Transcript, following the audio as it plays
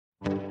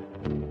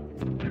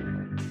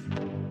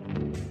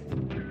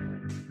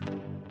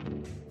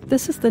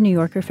This is the New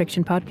Yorker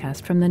Fiction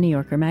Podcast from The New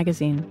Yorker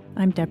magazine.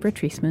 I'm Deborah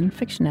Treisman,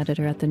 fiction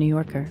editor at The New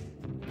Yorker.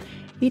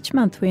 Each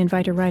month we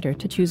invite a writer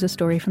to choose a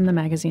story from the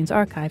magazine's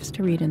archives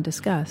to read and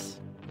discuss.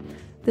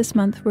 This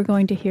month we're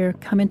going to hear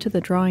Come Into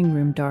the Drawing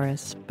Room,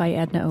 Doris by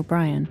Edna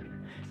O'Brien,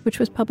 which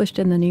was published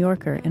in The New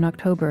Yorker in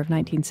October of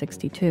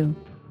 1962.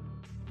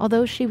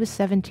 Although she was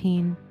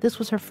 17, this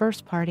was her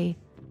first party.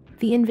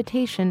 The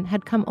invitation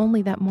had come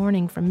only that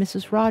morning from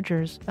Mrs.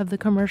 Rogers of the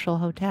Commercial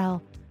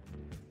Hotel.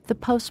 The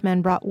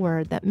postman brought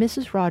word that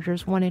Mrs.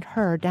 Rogers wanted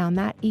her down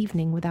that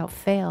evening without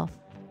fail.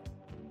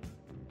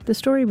 The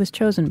story was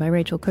chosen by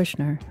Rachel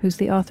Kushner, who's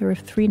the author of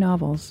 3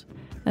 novels,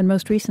 and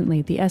most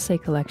recently the essay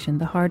collection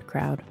The Hard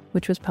Crowd,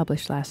 which was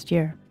published last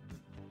year.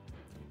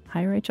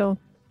 Hi, Rachel.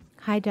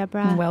 Hi,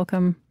 Deborah.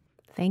 Welcome.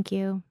 Thank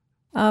you.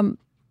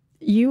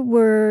 You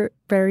were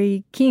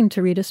very keen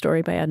to read a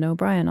story by Edna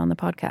O'Brien on the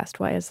podcast.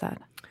 Why is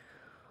that?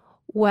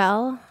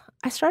 Well,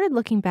 I started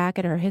looking back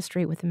at her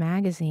history with the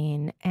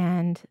magazine,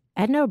 and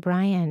Edna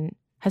O'Brien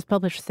has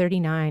published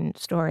 39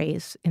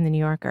 stories in The New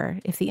Yorker,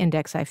 if the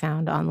index I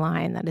found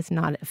online that is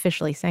not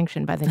officially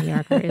sanctioned by The New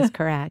Yorker is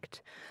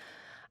correct.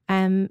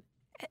 And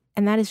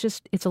that is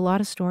just, it's a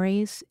lot of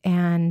stories,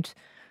 and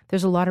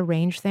there's a lot of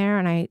range there.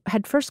 And I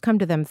had first come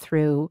to them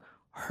through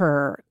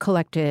her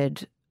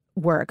collected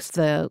works,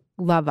 The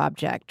Love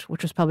Object,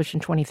 which was published in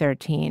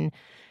 2013.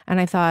 And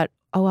I thought,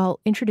 oh, I'll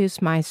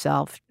introduce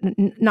myself,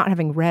 not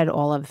having read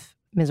all of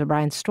Ms.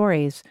 O'Brien's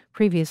stories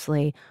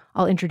previously,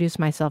 I'll introduce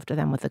myself to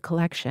them with a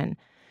collection.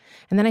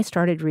 And then I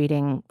started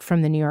reading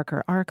from the New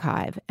Yorker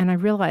archive, and I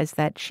realized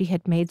that she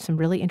had made some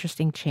really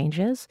interesting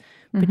changes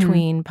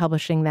between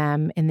publishing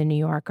them in the New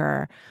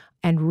Yorker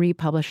and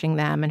republishing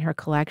them in her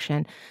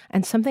collection.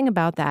 And something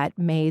about that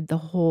made the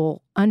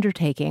whole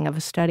undertaking of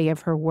a study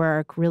of her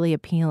work really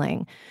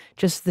appealing.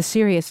 Just the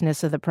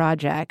seriousness of the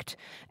project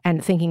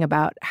and thinking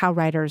about how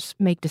writers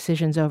make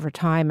decisions over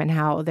time and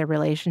how their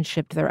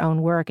relationship to their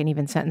own work and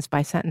even sentence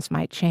by sentence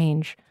might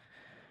change.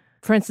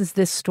 For instance,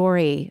 this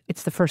story,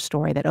 it's the first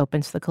story that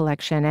opens the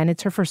collection, and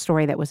it's her first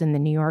story that was in the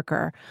New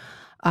Yorker,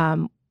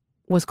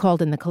 was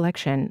called in the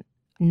collection,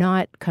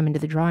 not Come Into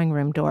the Drawing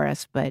Room,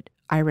 Doris, but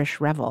Irish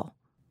Revel.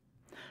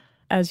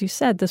 As you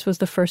said, this was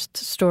the first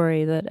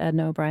story that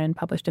Edna O'Brien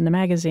published in the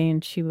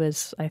magazine. She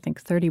was, I think,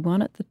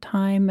 31 at the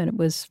time, and it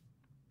was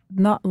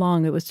not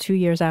long. It was 2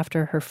 years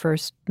after her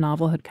first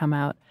novel had come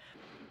out.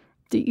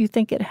 Do you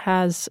think it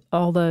has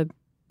all the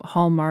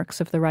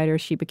hallmarks of the writer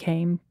she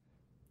became?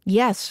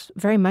 Yes,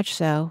 very much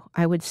so,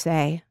 I would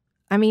say.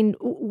 I mean,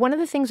 one of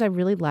the things I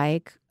really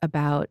like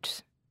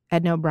about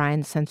Edna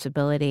O'Brien's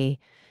sensibility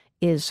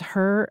is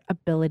her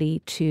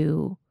ability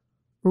to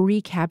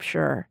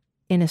recapture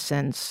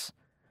innocence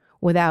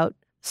without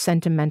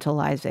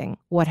sentimentalizing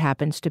what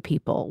happens to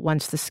people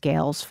once the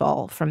scales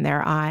fall from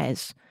their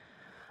eyes.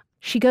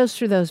 She goes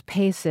through those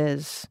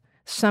paces,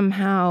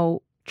 somehow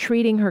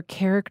treating her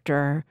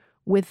character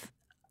with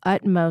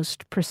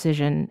utmost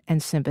precision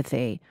and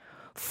sympathy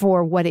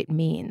for what it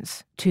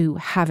means to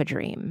have a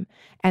dream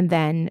and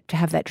then to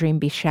have that dream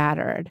be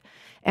shattered.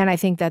 And I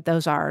think that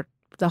those are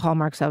the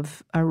hallmarks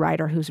of a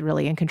writer who's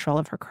really in control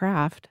of her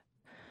craft.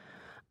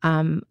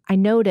 I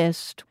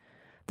noticed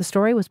the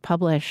story was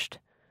published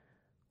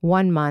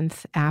 1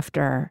 month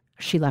after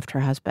she left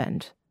her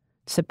husband,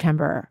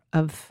 September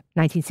of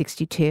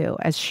 1962,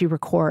 as she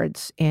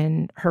records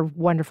in her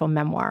wonderful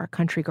memoir,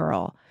 Country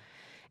Girl.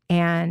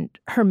 And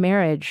her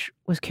marriage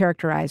was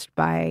characterized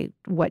by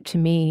what to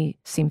me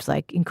seems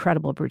like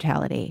incredible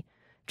brutality,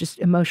 just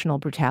emotional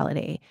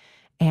brutality.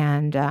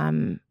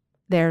 And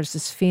there's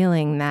this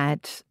feeling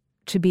that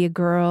to be a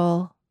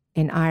girl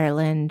in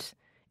Ireland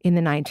in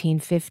the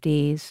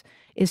 1950s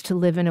is to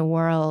live in a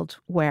world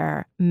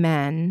where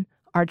men,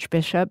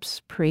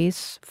 archbishops,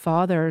 priests,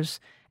 fathers,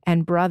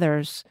 and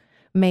brothers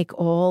make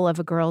all of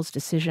a girl's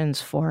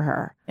decisions for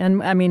her.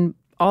 And I mean,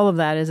 all of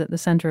that is at the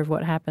center of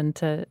what happened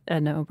to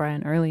Edna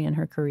O'Brien early in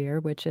her career,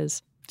 which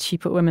is she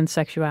put women's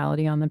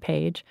sexuality on the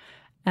page,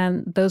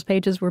 and those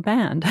pages were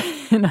banned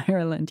in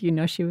Ireland. You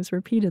know, she was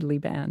repeatedly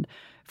banned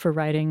for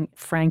writing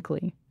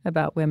frankly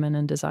about women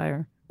and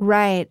desire.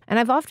 Right. And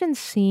I've often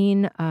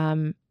seen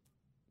the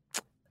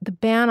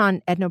ban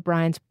on Edna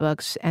O'Brien's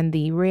books and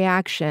the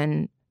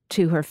reaction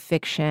to her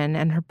fiction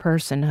and her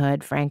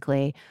personhood,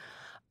 frankly,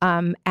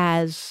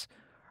 as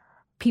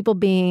people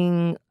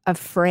being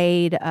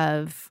afraid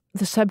of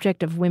the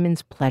subject of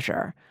women's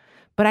pleasure.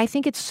 But I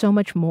think it's so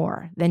much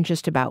more than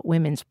just about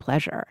women's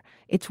pleasure.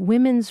 It's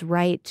women's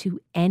right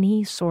to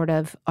any sort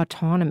of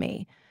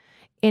autonomy.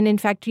 And in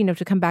fact, you know,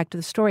 to come back to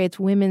the story, it's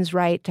women's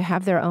right to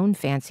have their own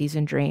fancies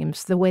and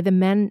dreams, the way the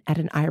men at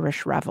an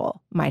Irish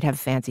revel might have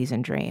fancies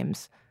and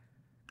dreams.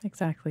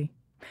 Exactly.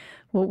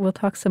 Well, we'll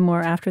talk some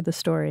more after the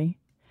story.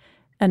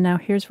 And now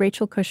here's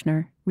Rachel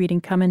Kushner reading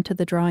Come Into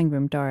the Drawing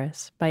Room,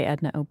 Doris, by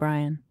Edna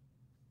O'Brien.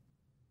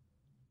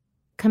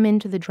 Come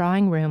into the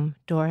drawing room,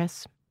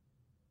 Doris.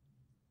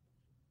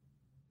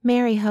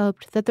 Mary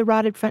hoped that the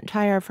rotted front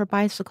tire of her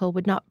bicycle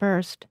would not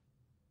burst.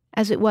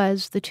 As it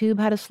was, the tube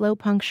had a slow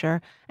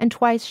puncture, and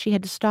twice she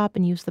had to stop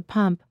and use the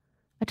pump,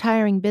 a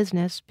tiring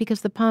business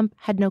because the pump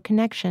had no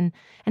connection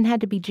and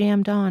had to be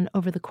jammed on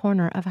over the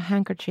corner of a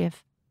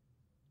handkerchief.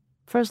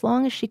 For as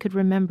long as she could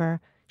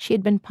remember, she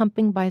had been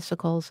pumping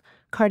bicycles,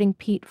 carting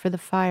peat for the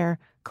fire,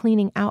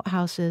 cleaning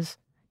outhouses,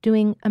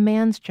 doing a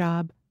man's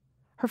job.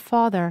 Her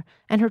father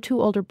and her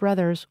 2 older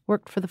brothers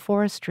worked for the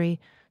forestry,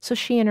 so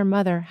she and her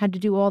mother had to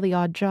do all the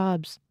odd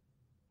jobs.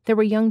 There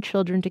were young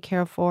children to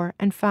care for,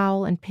 and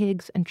fowl and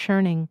pigs and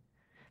churning.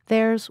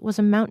 Theirs was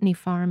a mountainy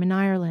farm in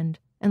Ireland,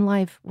 and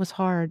life was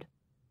hard.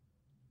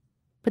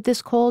 But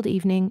this cold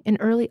evening in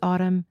early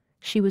autumn,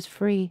 she was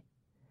free.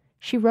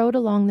 She rode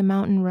along the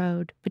mountain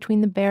road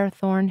between the bare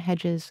thorn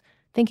hedges,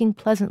 thinking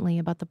pleasantly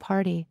about the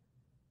party.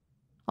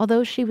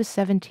 Although she was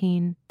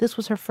 17, this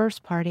was her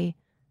first party.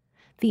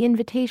 The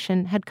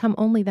invitation had come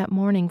only that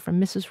morning from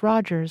Mrs.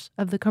 Rogers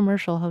of the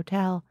Commercial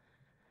Hotel.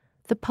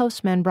 The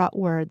postman brought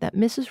word that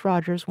Mrs.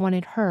 Rogers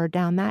wanted her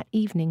down that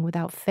evening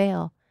without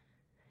fail.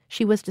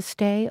 She was to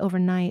stay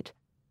overnight.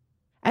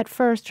 At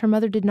first, her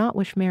mother did not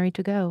wish Mary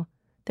to go.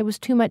 There was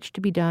too much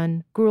to be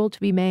done, gruel to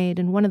be made,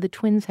 and one of the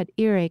twins had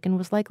earache and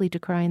was likely to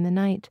cry in the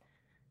night.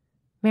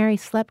 Mary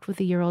slept with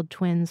the year-old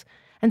twins,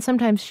 and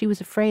sometimes she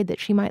was afraid that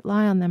she might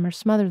lie on them or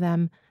smother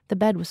them. The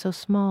bed was so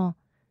small.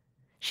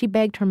 She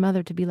begged her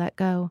mother to be let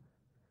go.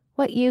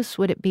 What use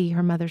would it be,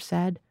 her mother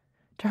said.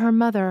 To her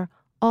mother,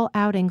 all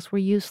outings were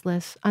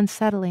useless,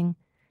 unsettling.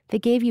 They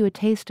gave you a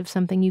taste of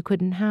something you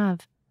couldn't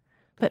have.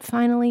 But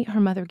finally her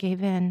mother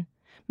gave in,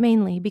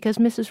 mainly because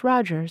Mrs.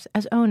 Rogers,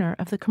 as owner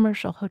of the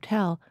Commercial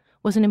Hotel,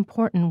 was an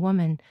important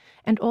woman,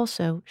 and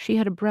also she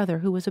had a brother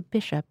who was a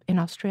bishop in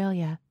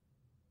Australia.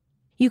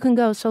 You can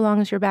go so long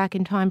as you're back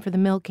in time for the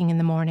milking in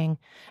the morning,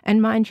 and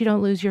mind you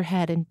don't lose your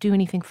head and do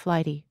anything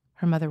flighty,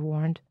 her mother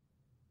warned.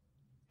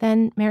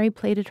 Then Mary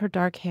plaited her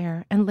dark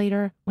hair, and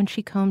later, when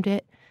she combed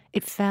it,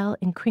 it fell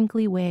in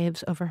crinkly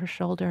waves over her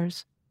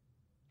shoulders.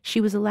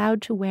 She was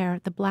allowed to wear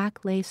the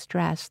black lace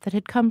dress that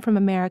had come from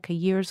America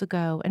years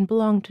ago and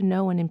belonged to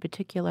no one in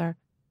particular.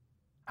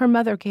 Her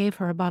mother gave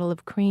her a bottle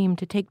of cream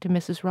to take to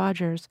Mrs.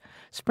 Rogers,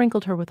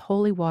 sprinkled her with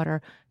holy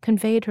water,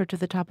 conveyed her to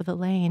the top of the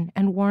lane,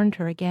 and warned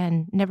her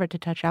again never to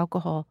touch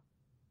alcohol.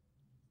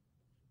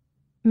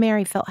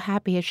 Mary felt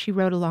happy as she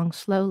rode along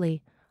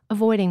slowly,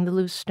 avoiding the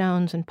loose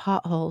stones and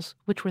potholes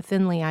which were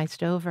thinly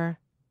iced over.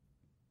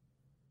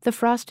 The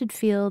frosted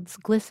fields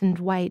glistened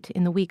white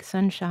in the weak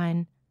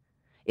sunshine.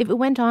 If it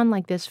went on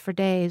like this for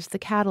days, the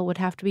cattle would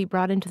have to be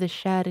brought into the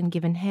shed and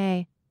given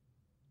hay.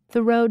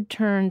 The road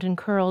turned and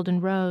curled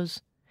and rose.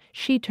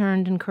 She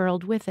turned and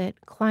curled with it,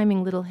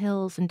 climbing little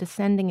hills and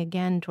descending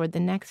again toward the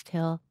next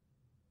hill.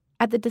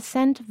 At the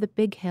descent of the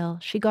big hill,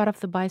 she got off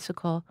the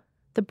bicycle.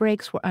 The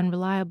brakes were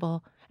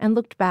unreliable, and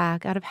looked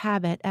back out of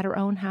habit at her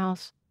own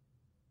house.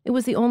 It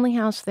was the only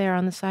house there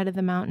on the side of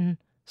the mountain,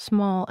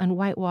 small and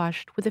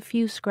whitewashed, with a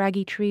few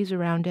scraggy trees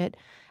around it,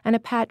 and a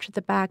patch at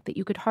the back that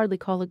you could hardly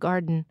call a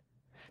garden.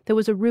 There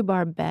was a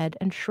rhubarb bed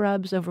and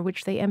shrubs over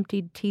which they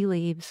emptied tea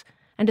leaves,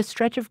 and a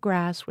stretch of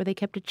grass where they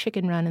kept a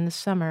chicken run in the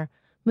summer,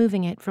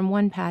 moving it from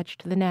one patch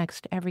to the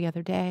next every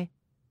other day.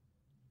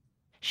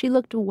 She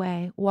looked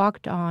away,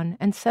 walked on,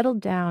 and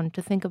settled down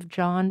to think of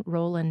John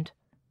Rowland.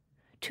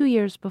 2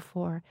 years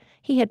before,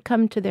 he had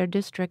come to their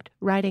district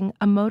riding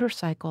a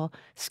motorcycle,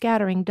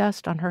 scattering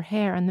dust on her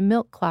hair and the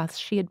milk cloths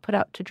she had put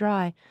out to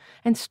dry,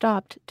 and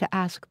stopped to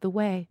ask the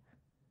way.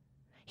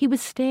 He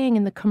was staying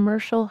in the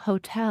Commercial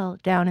Hotel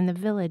down in the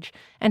village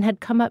and had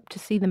come up to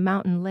see the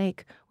mountain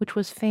lake, which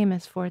was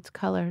famous for its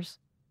colors.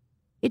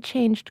 It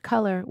changed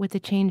color with the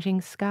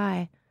changing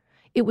sky.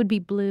 It would be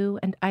blue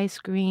and ice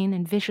green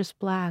and vicious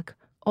black,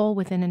 all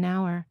within an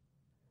hour.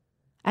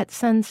 At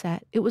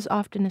sunset, it was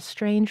often a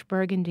strange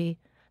burgundy,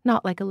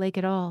 not like a lake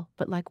at all,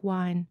 but like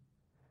wine.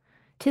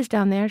 "'Tis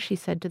down there," she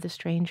said to the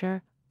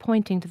stranger,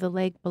 pointing to the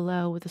lake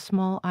below with a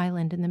small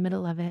island in the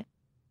middle of it.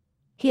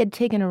 He had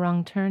taken a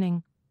wrong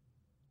turning.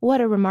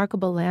 "What a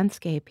remarkable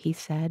landscape," he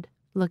said,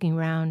 looking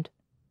round.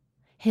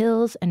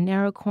 Hills and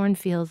narrow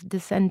cornfields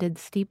descended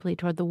steeply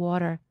toward the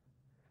water.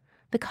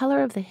 The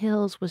color of the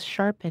hills was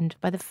sharpened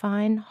by the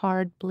fine,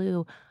 hard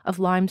blue of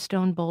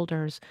limestone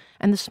boulders,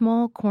 and the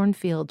small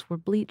cornfields were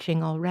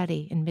bleaching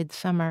already in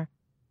midsummer.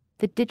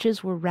 The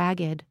ditches were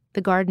ragged,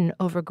 the garden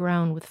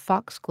overgrown with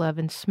foxglove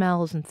and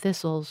smells and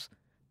thistles,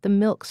 the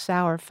milk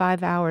sour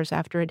 5 hours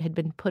after it had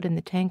been put in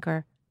the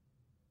tanker.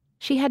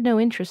 She had no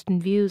interest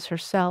in views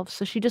herself,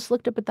 so she just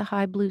looked up at the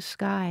high blue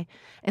sky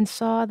and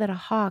saw that a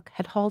hawk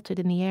had halted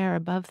in the air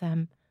above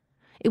them.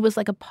 It was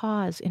like a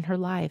pause in her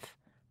life,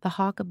 the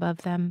hawk above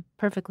them,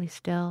 perfectly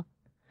still.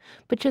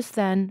 But just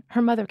then,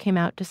 her mother came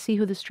out to see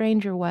who the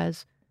stranger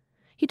was.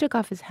 He took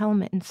off his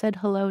helmet and said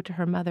hello to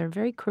her mother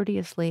very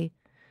courteously.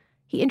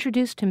 He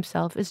introduced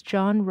himself as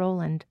John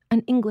Rowland,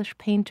 an English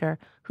painter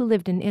who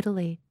lived in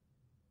Italy.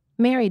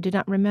 Mary did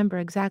not remember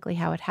exactly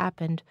how it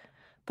happened,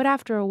 but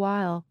after a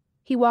while,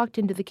 he walked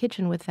into the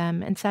kitchen with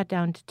them and sat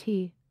down to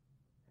tea.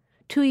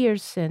 2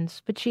 years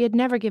since, but she had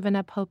never given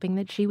up hoping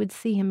that she would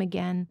see him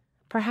again,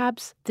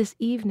 perhaps this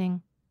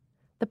evening.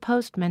 The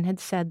postman had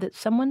said that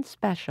someone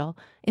special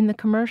in the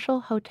Commercial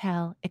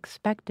Hotel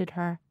expected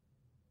her.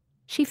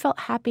 She felt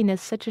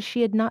happiness such as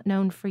she had not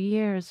known for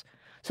years,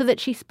 so that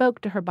she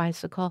spoke to her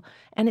bicycle,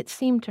 and it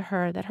seemed to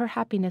her that her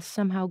happiness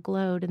somehow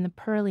glowed in the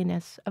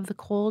pearliness of the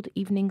cold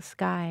evening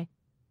sky,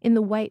 in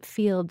the white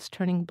fields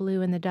turning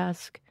blue in the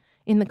dusk,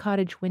 in the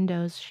cottage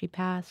windows she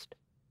passed.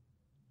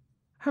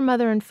 Her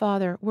mother and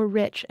father were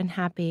rich and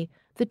happy.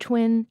 The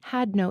twin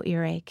had no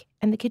earache,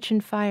 and the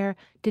kitchen fire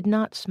did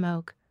not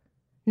smoke.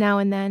 Now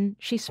and then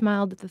she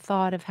smiled at the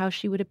thought of how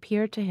she would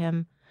appear to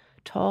him,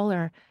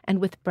 taller and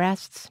with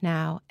breasts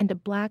now, and a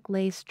black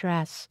lace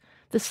dress,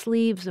 the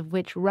sleeves of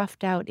which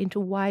roughed out into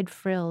wide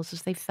frills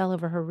as they fell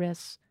over her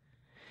wrists.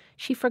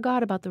 She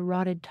forgot about the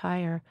rotted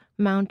tire,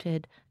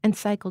 mounted, and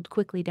cycled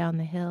quickly down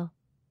the hill.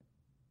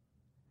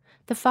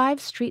 The 5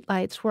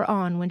 streetlights were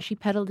on when she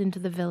pedaled into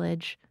the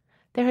village.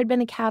 There had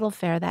been a cattle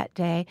fair that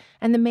day,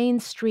 and the main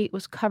street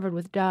was covered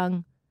with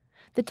dung.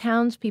 The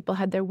townspeople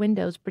had their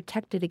windows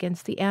protected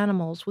against the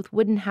animals with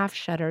wooden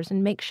half-shutters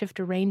and makeshift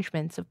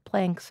arrangements of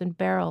planks and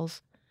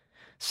barrels.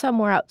 Some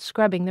were out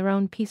scrubbing their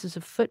own pieces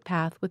of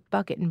footpath with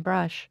bucket and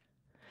brush.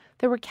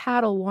 There were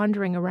cattle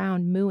wandering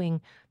around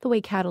mooing, the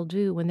way cattle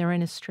do when they're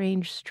in a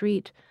strange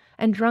street,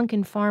 and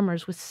drunken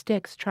farmers with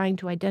sticks trying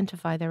to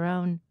identify their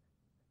own.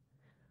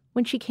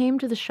 When she came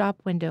to the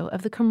shop window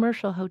of the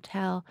commercial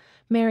hotel,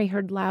 Mary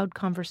heard loud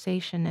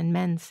conversation and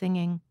men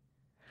singing.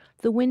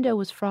 The window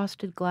was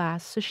frosted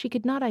glass, so she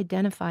could not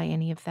identify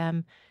any of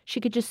them.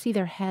 She could just see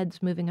their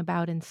heads moving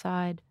about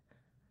inside.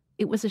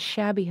 It was a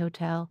shabby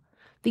hotel.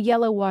 The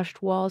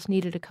yellow-washed walls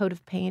needed a coat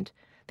of paint.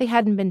 They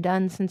hadn't been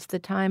done since the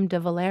time de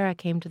Valera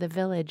came to the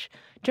village,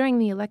 during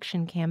the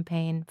election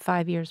campaign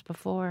 5 years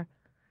before.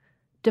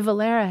 De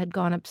Valera had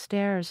gone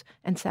upstairs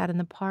and sat in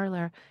the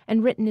parlor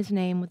and written his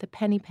name with a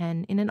penny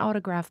pen in an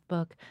autograph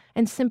book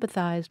and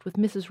sympathized with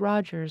Mrs.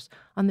 Rogers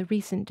on the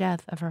recent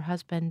death of her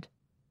husband.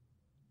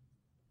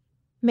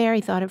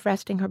 Mary thought of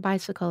resting her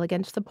bicycle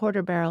against the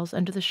porter barrels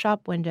under the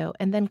shop window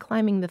and then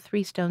climbing the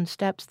 3 stone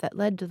steps that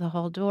led to the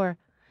hall door.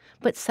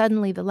 But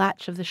suddenly the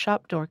latch of the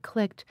shop door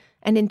clicked,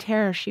 and in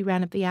terror she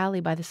ran up the alley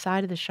by the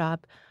side of the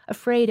shop,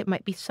 afraid it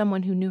might be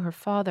someone who knew her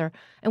father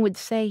and would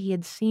say he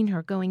had seen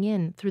her going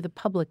in through the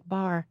public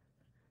bar.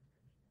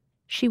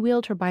 She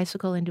wheeled her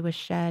bicycle into a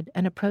shed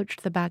and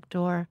approached the back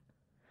door.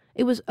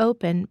 It was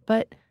open,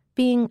 but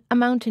being a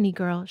mountainy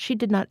girl, she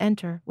did not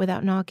enter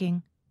without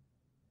knocking.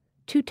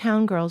 2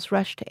 town girls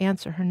rushed to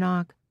answer her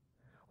knock.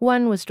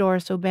 One was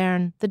Doris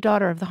O'Byrne, the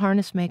daughter of the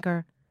harness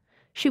maker.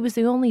 She was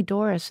the only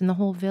Doris in the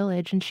whole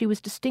village, and she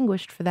was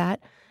distinguished for that,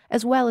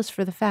 as well as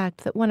for the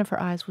fact that one of her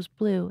eyes was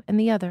blue and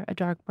the other a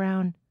dark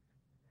brown.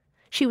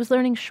 She was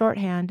learning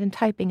shorthand and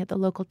typing at the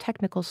local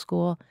technical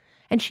school,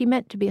 and she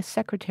meant to be a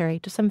secretary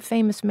to some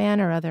famous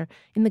man or other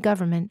in the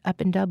government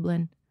up in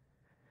Dublin.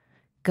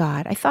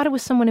 God, I thought it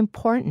was someone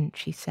important,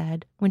 she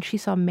said, when she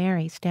saw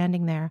Mary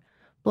standing there,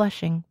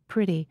 blushing,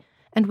 pretty,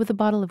 and with a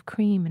bottle of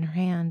cream in her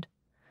hand.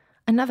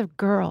 Another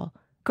girl.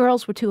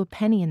 Girls were 2 a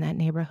penny in that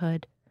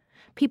neighborhood.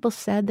 People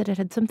said that it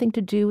had something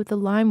to do with the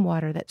lime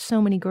water that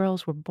so many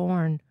girls were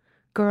born.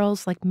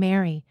 Girls like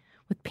Mary,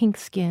 with pink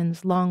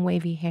skins, long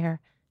wavy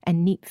hair,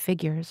 and neat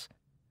figures.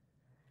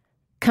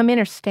 "Come in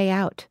or stay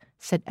out,"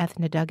 said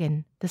Edna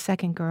Duggan, the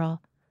second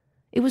girl.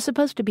 It was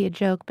supposed to be a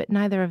joke, but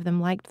neither of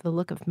them liked the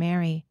look of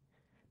Mary.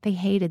 They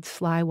hated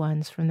sly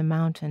ones from the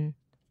mountain.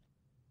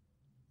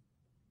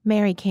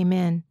 Mary came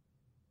in.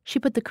 She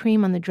put the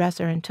cream on the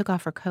dresser and took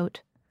off her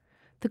coat.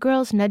 The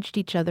girls nudged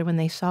each other when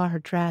they saw her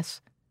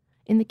dress.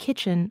 In the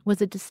kitchen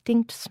was a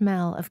distinct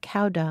smell of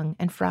cow dung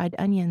and fried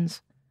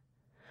onions.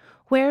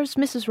 "Where's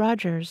Mrs.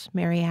 Rogers?"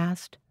 Mary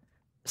asked.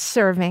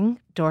 "Serving,"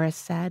 Doris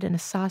said in a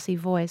saucy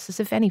voice, as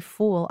if any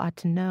fool ought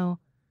to know.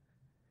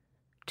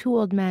 2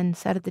 old men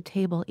sat at the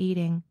table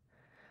eating.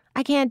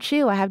 "I can't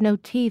chew, I have no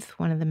teeth,"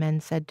 one of the men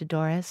said to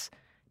Doris.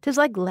 "'Tis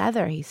like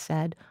leather," he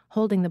said,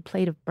 holding the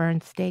plate of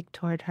burned steak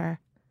toward her.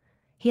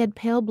 He had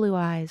pale blue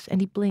eyes, and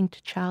he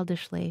blinked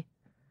childishly.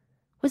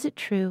 Was it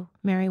true,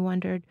 Mary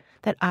wondered,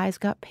 that eyes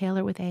got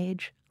paler with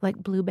age,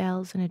 like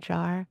bluebells in a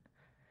jar?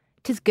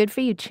 "'Tis good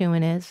for you,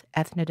 chewin' is,"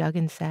 Edna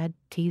Duggan said,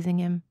 teasing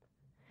him.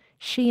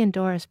 She and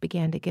Doris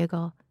began to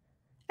giggle.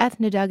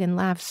 Edna Duggan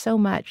laughed so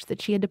much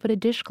that she had to put a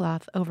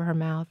dishcloth over her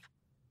mouth.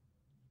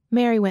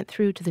 Mary went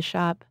through to the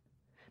shop.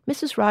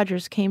 Mrs.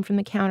 Rogers came from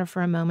the counter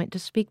for a moment to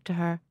speak to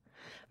her.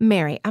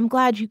 "Mary, I'm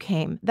glad you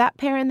came. That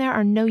pair in there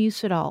are no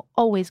use at all,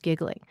 always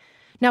giggling.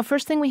 Now,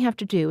 first thing we have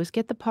to do is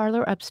get the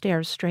parlor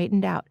upstairs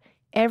straightened out.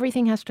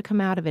 Everything has to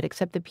come out of it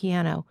except the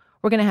piano.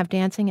 We're going to have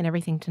dancing and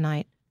everything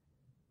tonight."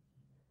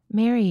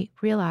 Mary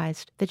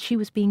realized that she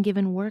was being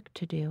given work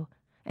to do,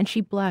 and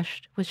she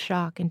blushed with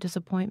shock and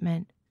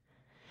disappointment.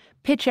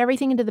 "Pitch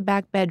everything into the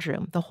back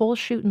bedroom, the whole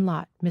shootin'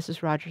 lot,"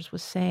 Mrs. Rogers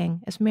was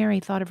saying, as Mary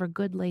thought of her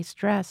good lace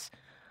dress,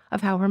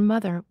 of how her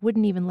mother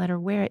wouldn't even let her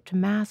wear it to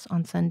Mass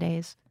on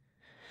Sundays.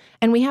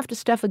 "And we have to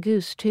stuff a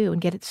goose, too,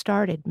 and get it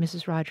started,"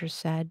 Mrs. Rogers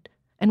said,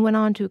 and went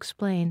on to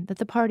explain that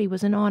the party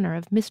was in honor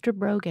of Mr.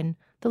 Brogan,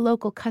 the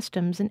local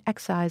customs and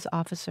excise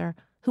officer,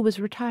 who was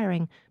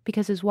retiring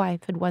because his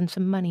wife had won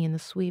some money in the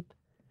sweep.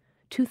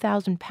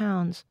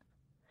 £2,000.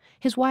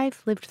 His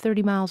wife lived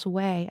 30 miles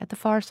away at the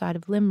far side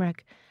of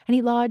Limerick, and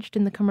he lodged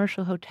in the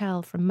commercial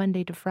hotel from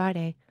Monday to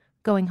Friday,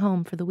 going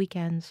home for the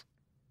weekends.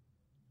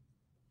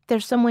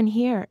 "There's someone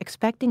here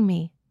expecting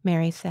me,"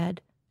 Mary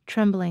said,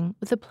 trembling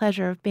with the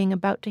pleasure of being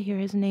about to hear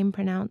his name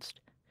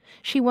pronounced.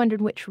 She wondered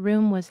which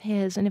room was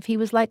his and if he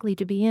was likely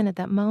to be in at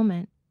that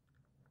moment.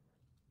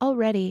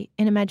 Already,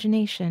 in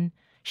imagination,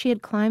 she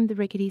had climbed the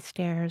rickety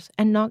stairs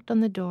and knocked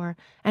on the door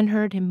and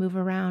heard him move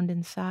around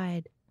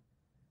inside.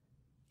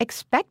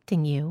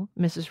 "Expecting you,"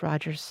 Mrs.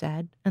 Rogers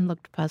said, and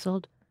looked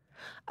puzzled.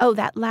 "Oh,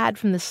 that lad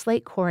from the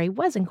slate quarry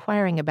was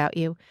inquiring about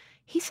you.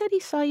 He said he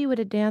saw you at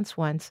a dance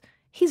once.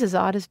 He's as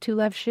odd as two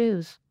left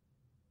shoes."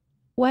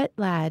 "What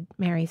lad?"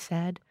 Mary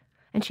said,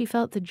 and she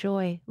felt the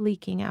joy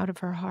leaking out of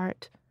her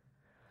heart.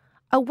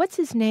 "Oh, what's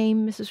his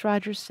name?" Mrs.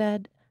 Rogers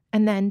said,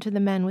 and then to the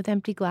men with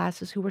empty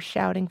glasses who were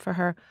shouting for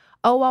her,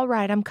 "Oh, all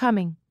right, I'm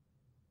coming."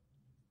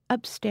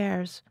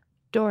 Upstairs,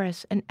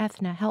 Doris and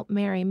Edna helped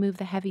Mary move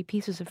the heavy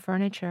pieces of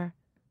furniture.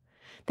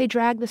 They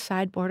dragged the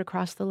sideboard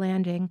across the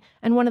landing,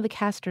 and one of the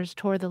casters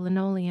tore the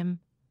linoleum.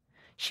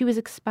 She was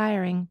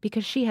expiring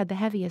because she had the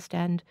heaviest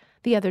end,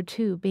 the other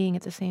two being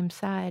at the same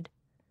side.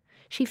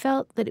 She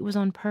felt that it was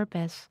on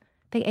purpose.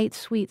 They ate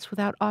sweets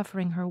without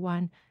offering her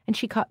one, and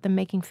she caught them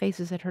making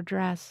faces at her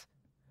dress.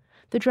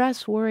 The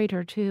dress worried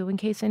her, too, in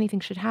case anything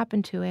should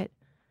happen to it.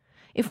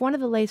 If one of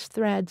the lace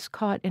threads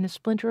caught in a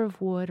splinter of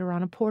wood or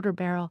on a porter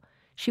barrel,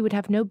 she would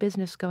have no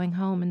business going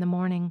home in the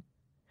morning.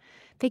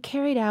 They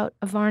carried out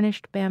a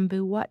varnished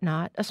bamboo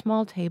whatnot, a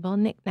small table,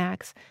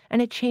 knickknacks,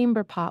 and a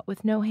chamber pot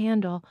with no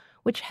handle,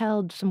 which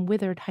held some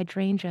withered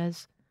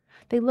hydrangeas.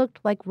 They looked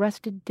like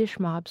rusted dish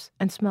mops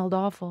and smelled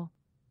awful.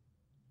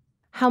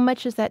 "How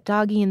much is that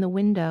doggie in the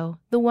window,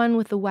 the one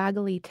with the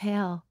waggly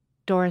tail?"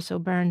 Doris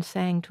O'Byrne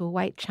sang to a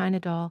white china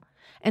doll,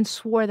 and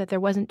swore that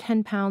there wasn't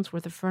 10 pounds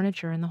worth of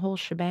furniture in the whole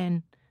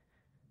shebang.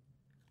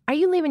 "Are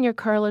you leaving your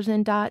curlers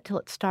in, Dot, till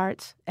it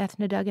starts?"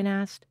 Edna Duggan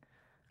asked.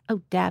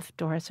 "Oh, deaf,"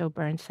 Doris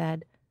O'Byrne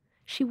said.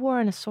 She wore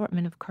an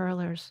assortment of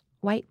curlers,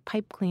 white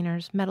pipe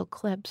cleaners, metal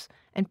clips,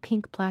 and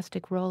pink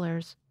plastic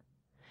rollers.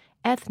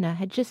 Edna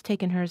had just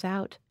taken hers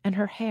out, and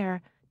her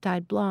hair,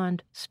 dyed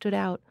blonde, stood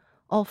out,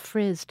 all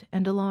frizzed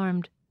and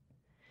alarmed.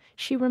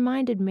 She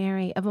reminded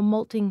Mary of a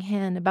molting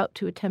hen about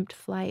to attempt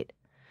flight.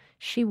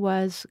 She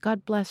was,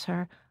 God bless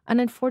her, an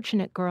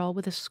unfortunate girl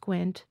with a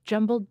squint,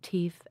 jumbled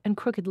teeth, and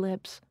crooked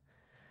lips.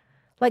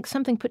 Like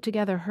something put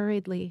together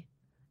hurriedly.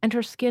 And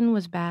her skin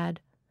was bad.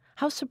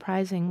 How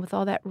surprising, with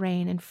all that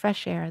rain and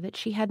fresh air, that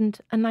she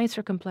hadn't a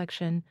nicer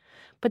complexion,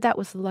 but that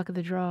was the luck of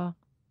the draw.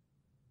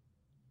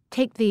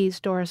 "Take these,"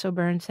 Doris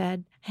O'Byrne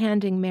said,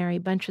 handing Mary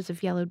bunches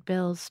of yellowed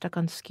bills stuck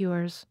on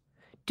skewers.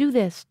 "Do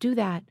this, do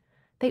that."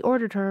 They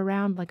ordered her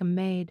around like a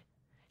maid.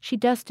 She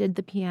dusted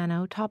the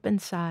piano, top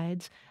and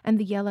sides, and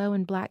the yellow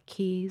and black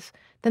keys,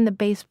 then the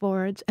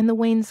baseboards and the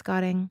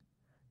wainscoting.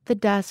 The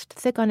dust,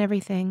 thick on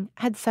everything,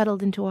 had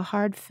settled into a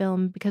hard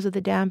film because of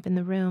the damp in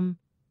the room.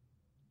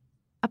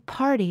 A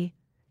party.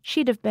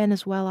 She'd have been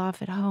as well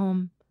off at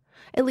home.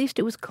 At least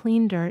it was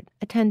clean dirt,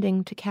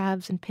 attending to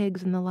calves and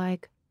pigs and the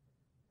like.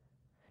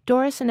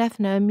 Doris and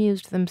Edna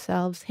amused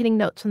themselves, hitting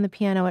notes on the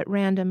piano at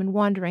random and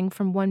wandering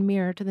from one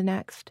mirror to the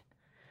next.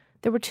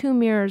 There were 2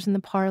 mirrors in the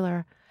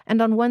parlor,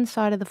 and on one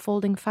side of the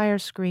folding fire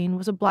screen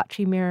was a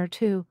blotchy mirror,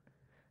 too.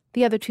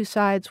 The other 2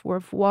 sides were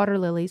of water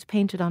lilies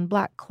painted on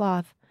black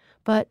cloth,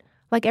 but,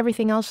 like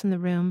everything else in the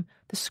room,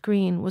 the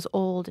screen was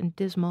old and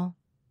dismal.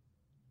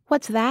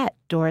 "What's that?"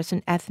 Doris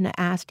and Edna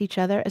asked each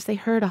other as they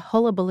heard a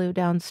hullabaloo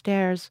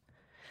downstairs.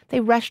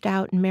 They rushed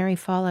out and Mary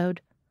followed.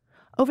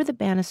 Over the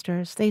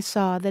banisters they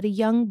saw that a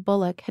young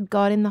bullock had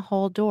got in the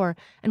hall door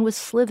and was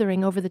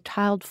slithering over the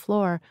tiled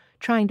floor,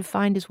 trying to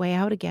find his way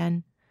out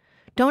again.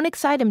 Don't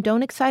excite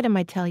him,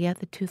 I tell ya,"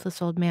 the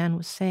toothless old man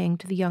was saying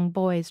to the young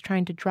boys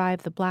trying to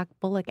drive the black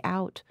bullock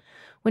out,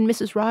 when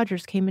Mrs.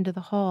 Rogers came into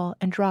the hall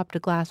and dropped a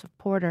glass of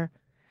porter.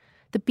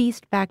 The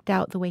beast backed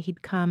out the way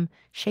he'd come,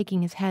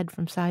 shaking his head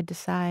from side to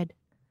side.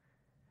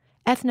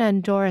 Edna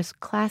and Doris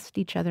clasped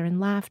each other in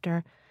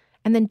laughter,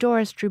 and then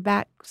Doris drew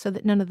back so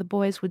that none of the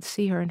boys would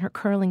see her in her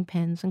curling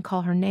pins and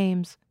call her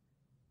names.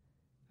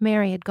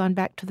 Mary had gone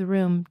back to the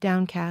room,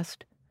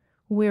 downcast.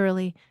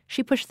 Wearily,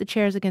 she pushed the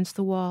chairs against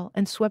the wall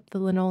and swept the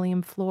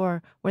linoleum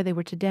floor where they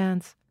were to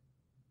dance.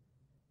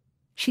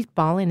 "She's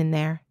bawling in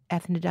there,"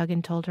 Edna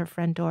Duggan told her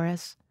friend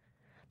Doris.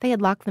 They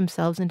had locked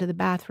themselves into the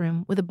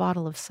bathroom with a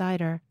bottle of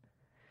cider.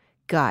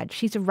 "God,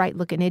 she's a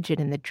right-looking idiot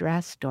in the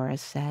dress,"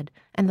 Doris said,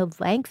 "and the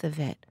length of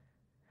it."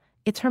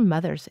 "It's her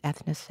mother's,"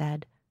 Edna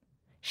said.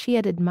 She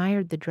had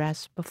admired the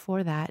dress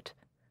before that,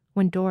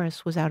 when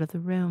Doris was out of the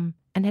room,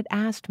 and had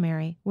asked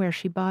Mary where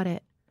she bought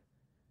it.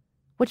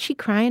 "What's she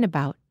crying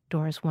about?"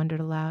 Doris wondered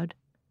aloud.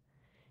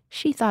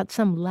 "She thought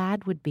some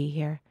lad would be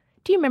here.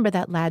 Do you remember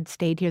that lad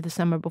stayed here the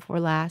summer before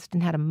last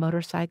and had a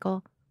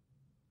motorcycle?"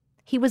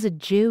 "He was a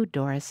Jew,"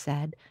 Doris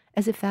said,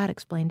 as if that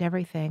explained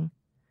everything.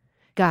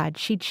 "God,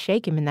 she'd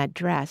shake him in that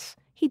dress.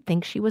 He'd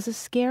think she was a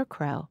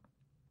scarecrow."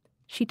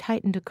 She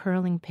tightened a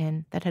curling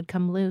pin that had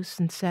come loose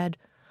and said,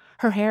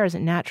 "Her hair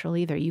isn't natural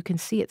either. You can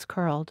see it's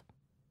curled."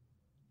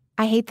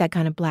 I hate that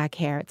kind of black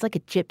hair. It's like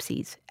a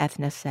gypsy's,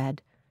 Edna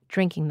said,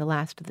 drinking the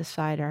last of the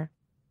cider.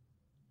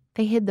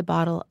 They hid the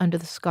bottle under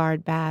the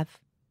scarred bath.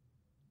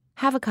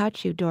 Have a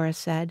kachu, Doris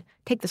said.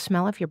 Take the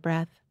smell off your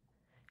breath.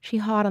 She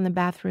hawed on the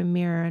bathroom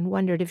mirror and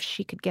wondered if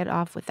she could get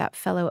off with that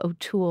fellow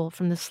O'Toole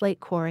from the slate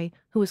quarry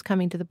who was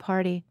coming to the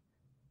party.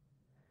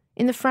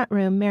 In the front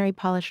room, Mary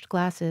polished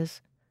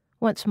glasses.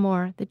 Once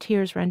more, the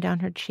tears ran down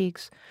her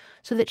cheeks,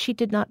 so that she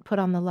did not put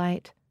on the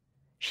light.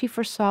 She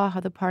foresaw how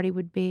the party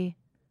would be.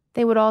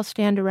 They would all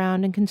stand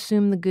around and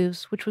consume the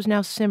goose, which was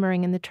now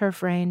simmering in the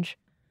turf range.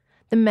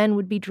 The men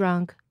would be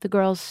drunk, the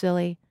girls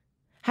silly.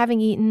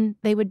 Having eaten,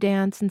 they would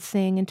dance and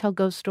sing and tell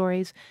ghost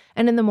stories,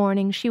 and in the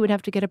morning she would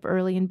have to get up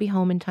early and be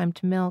home in time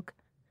to milk.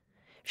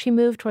 She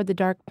moved toward the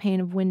dark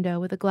pane of window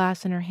with a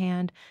glass in her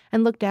hand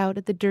and looked out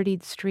at the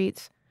dirtied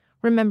streets,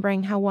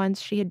 remembering how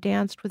once she had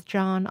danced with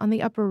John on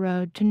the upper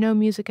road to no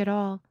music at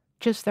all,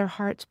 just their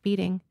hearts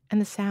beating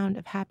and the sound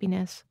of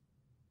happiness.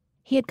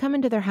 He had come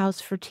into their house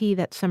for tea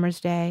that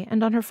summer's day,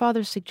 and on her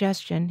father's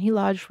suggestion he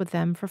lodged with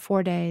them for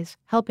 4 days,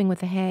 helping with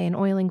the hay and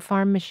oiling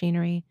farm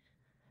machinery.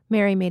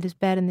 Mary made his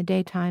bed in the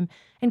daytime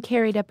and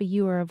carried up a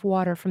ewer of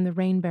water from the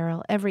rain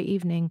barrel every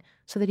evening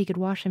so that he could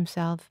wash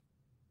himself.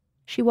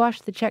 She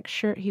washed the check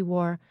shirt he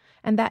wore,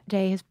 and that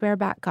day his bare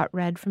back got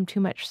red from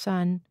too much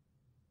sun.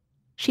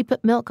 She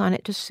put milk on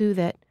it to soothe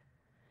it.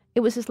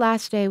 It was his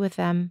last day with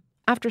them.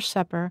 After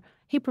supper,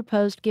 he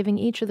proposed giving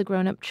each of the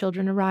grown-up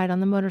children a ride on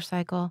the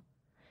motorcycle.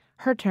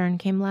 Her turn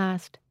came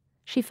last.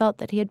 She felt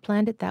that he had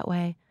planned it that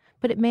way,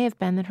 but it may have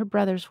been that her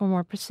brothers were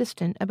more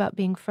persistent about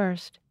being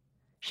first.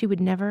 She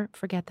would never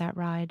forget that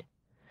ride.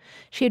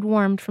 She had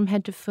warmed from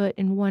head to foot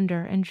in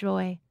wonder and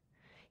joy.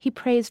 He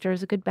praised her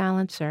as a good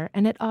balancer,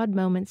 and at odd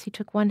moments he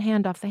took one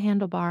hand off the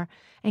handlebar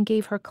and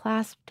gave her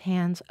clasped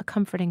hands a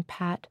comforting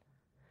pat.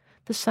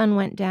 The sun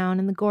went down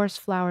and the gorse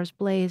flowers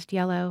blazed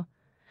yellow.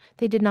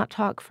 They did not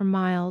talk for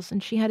miles,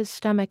 and she had his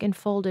stomach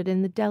enfolded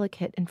in the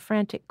delicate and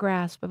frantic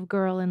grasp of a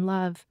girl in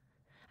love.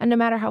 And no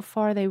matter how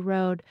far they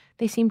rode,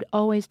 they seemed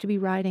always to be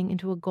riding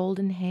into a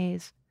golden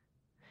haze.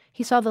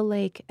 He saw the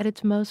lake at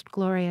its most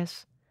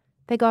glorious.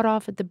 They got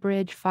off at the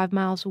bridge 5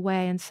 miles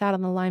away and sat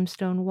on the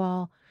limestone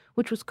wall,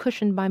 which was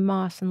cushioned by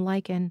moss and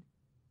lichen.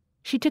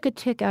 She took a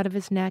tick out of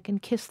his neck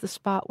and kissed the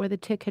spot where the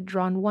tick had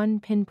drawn one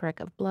pinprick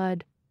of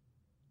blood.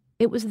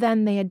 It was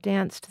then they had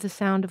danced to the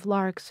sound of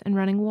larks and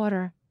running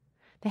water.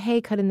 The hay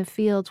cut in the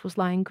fields was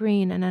lying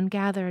green and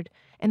ungathered,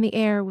 and the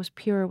air was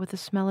pure with the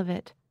smell of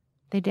it.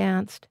 They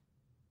danced.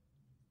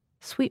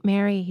 "Sweet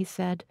Mary," he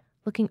said,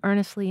 looking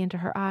earnestly into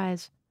her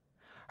eyes.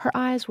 Her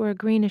eyes were a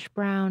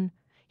greenish-brown.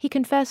 He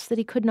confessed that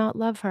he could not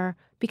love her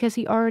because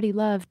he already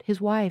loved his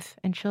wife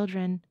and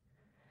children.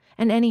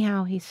 And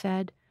anyhow, he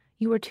said,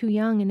 you were too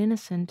young and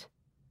innocent.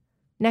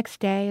 Next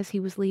day, as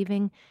he was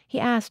leaving, he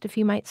asked if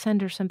he might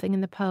send her something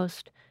in the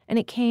post, and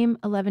it came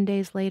 11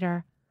 days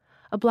later.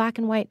 A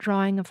black-and-white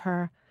drawing of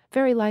her,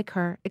 very like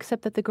her,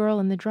 except that the girl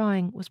in the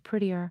drawing was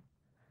prettier.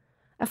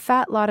 "A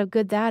fat lot of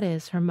good that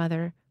is," her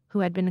mother, who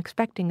had been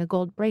expecting a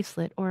gold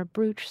bracelet or a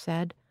brooch,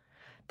 said.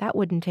 "That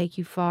wouldn't take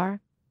you far."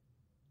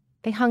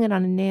 They hung it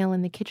on a nail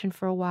in the kitchen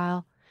for a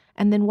while,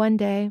 and then one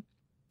day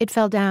it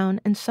fell down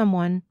and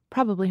someone,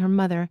 probably her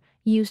mother,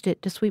 used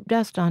it to sweep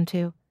dust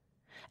onto.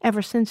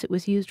 Ever since it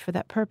was used for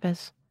that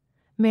purpose.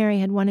 Mary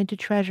had wanted to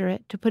treasure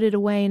it, to put it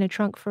away in a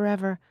trunk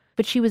forever,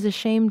 but she was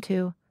ashamed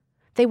to.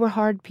 They were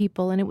hard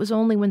people, and it was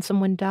only when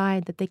someone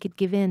died that they could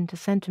give in to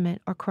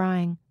sentiment or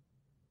crying.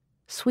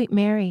 "Sweet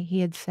Mary," he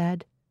had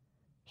said.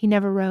 He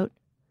never wrote.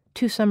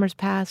 2 summers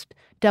passed,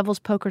 devil's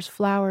pokers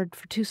flowered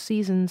for 2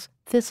 seasons,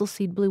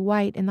 thistleseed blew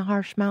white in the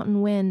harsh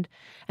mountain wind,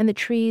 and the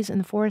trees in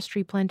the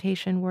forestry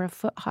plantation were a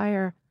foot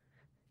higher.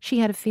 She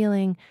had a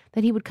feeling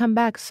that he would come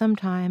back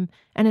sometime,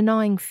 and a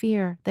gnawing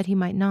fear that he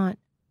might not.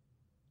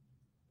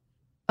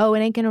 "Oh, it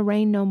ain't gonna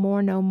rain no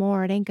more, no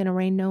more, it ain't gonna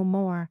rain no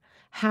more.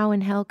 How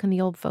in hell can the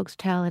old folks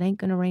tell it ain't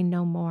gonna rain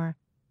no more?"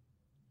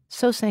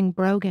 So sang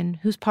Brogan,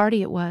 whose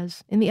party it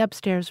was, in the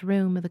upstairs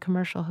room of the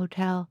commercial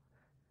hotel.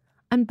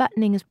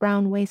 Unbuttoning his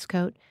brown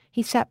waistcoat,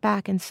 he sat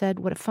back and said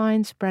what a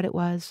fine spread it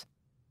was.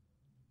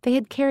 They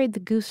had carried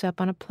the goose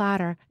up on a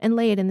platter and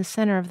laid it in the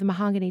center of the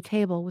mahogany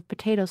table with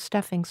potato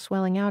stuffing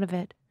swelling out of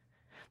it.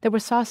 There were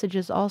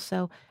sausages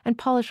also, and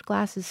polished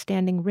glasses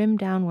standing rim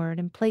downward,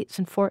 and plates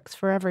and forks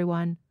for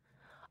everyone.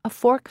 A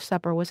fork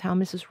supper was how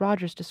Mrs.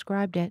 Rogers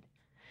described it.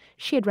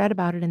 She had read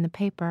about it in the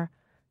paper.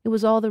 It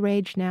was all the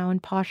rage now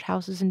in posh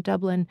houses in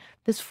Dublin,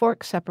 this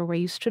fork supper where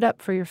you stood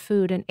up for your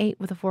food and ate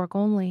with a fork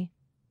only.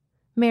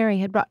 Mary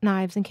had brought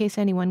knives in case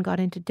anyone got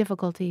into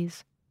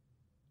difficulties.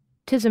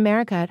 "'Tis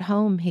America at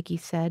home," Hickey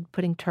said,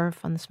 putting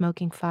turf on the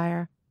smoking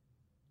fire.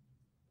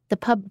 The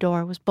pub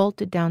door was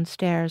bolted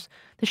downstairs,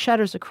 the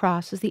shutters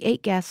across, as the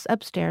 8 guests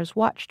upstairs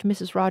watched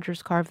Mrs.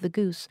 Rogers carve the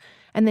goose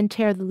and then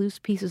tear the loose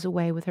pieces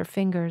away with her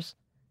fingers.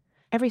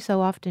 Every so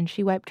often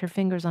she wiped her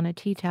fingers on a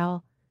tea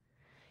towel.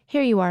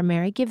 "Here you are,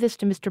 Mary, give this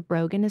to Mr.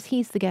 Brogan, as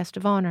he's the guest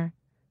of honor."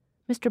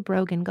 Mr.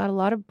 Brogan got a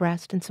lot of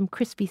breast and some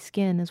crispy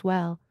skin as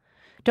well.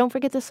 "Don't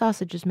forget the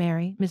sausages,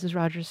 Mary," Mrs.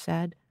 Rogers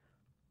said.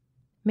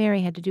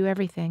 Mary had to do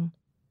everything.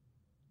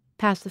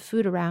 pass the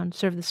food around,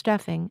 serve the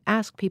stuffing,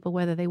 ask people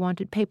whether they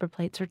wanted paper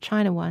plates or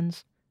china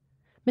ones.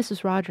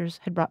 Mrs. Rogers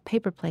had brought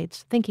paper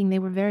plates, thinking they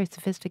were very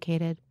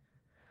sophisticated.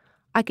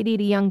 "I could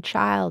eat a young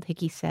child,"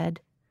 Hickey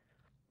said.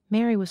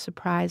 Mary was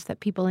surprised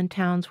that people in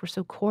towns were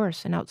so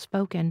coarse and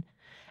outspoken,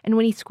 and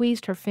when he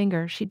squeezed her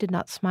finger, she did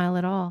not smile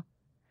at all.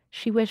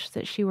 She wished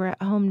that she were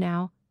at home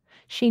now.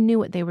 She knew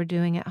what they were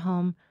doing at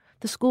home.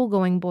 The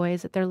school-going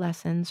boys at their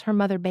lessons, her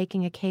mother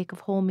baking a cake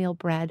of wholemeal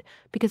bread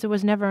because there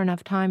was never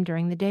enough time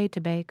during the day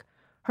to bake,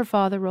 her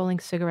father rolling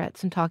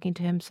cigarettes and talking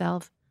to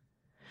himself.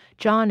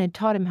 John had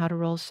taught him how to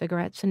roll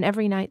cigarettes, and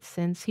every night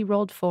since he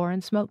rolled 4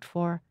 and smoked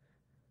 4.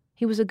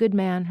 He was a good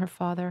man, her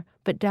father,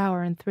 but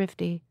dour and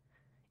thrifty.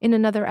 In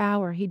another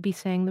hour he'd be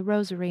saying the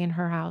rosary in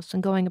her house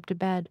and going up to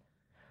bed.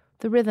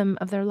 The rhythm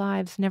of their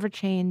lives never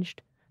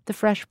changed. The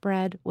fresh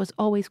bread was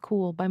always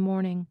cool by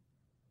morning.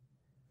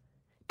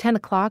 10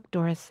 o'clock,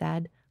 Doris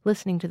said,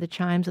 listening to the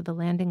chimes of the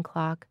landing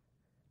clock.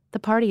 The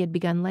party had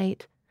begun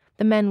late.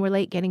 The men were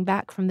late getting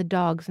back from the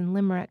dogs in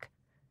Limerick.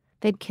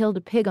 They'd killed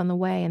a pig on the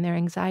way in their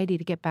anxiety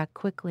to get back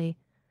quickly.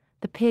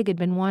 The pig had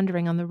been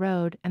wandering on the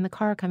road, and the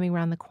car coming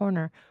round the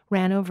corner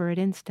ran over it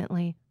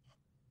instantly.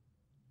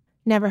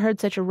 "Never heard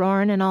such a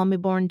roarin' in all me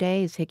born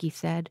days," Hickey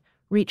said,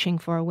 reaching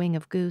for a wing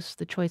of goose,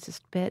 the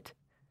choicest bit.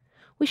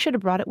 "We should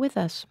have brought it with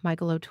us,"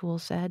 Michael O'Toole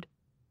said.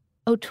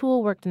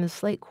 O'Toole worked in the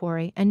slate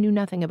quarry and knew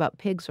nothing about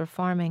pigs or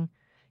farming.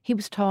 He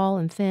was tall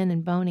and thin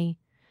and bony.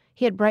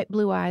 He had bright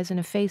blue eyes and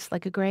a face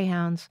like a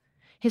greyhound's.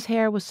 His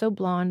hair was so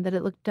blonde that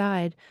it looked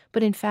dyed,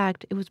 but in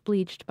fact it was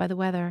bleached by the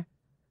weather.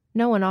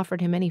 No one offered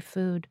him any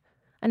food.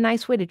 "A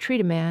nice way to treat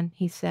a man,"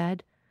 he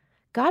said.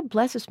 "God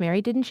bless us, Mary,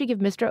 didn't you give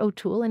Mr.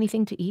 O'Toole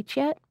anything to eat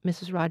yet?"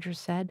 Mrs. Rogers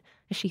said,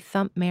 as she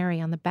thumped Mary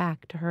on the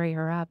back to hurry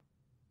her up.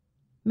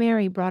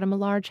 Mary brought him a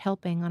large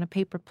helping on a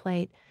paper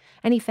plate,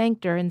 and he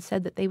thanked her and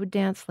said that they would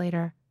dance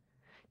later.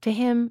 To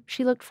him,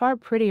 she looked far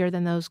prettier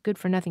than those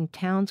good-for-nothing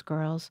towns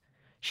girls.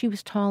 She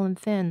was tall and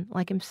thin,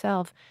 like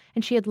himself,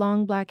 and she had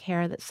long black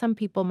hair that some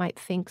people might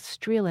think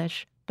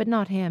streelish, but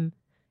not him.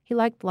 He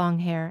liked long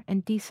hair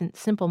and decent,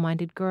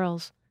 simple-minded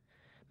girls.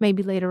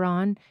 Maybe later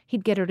on,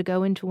 he'd get her to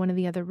go into one of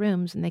the other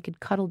rooms and they could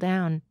cuddle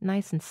down,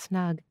 nice and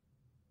snug.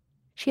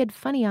 She had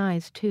funny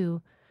eyes,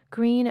 too,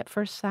 green at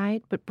first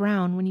sight, but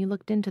brown when you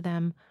looked into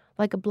them,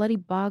 like a bloody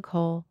bog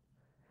hole.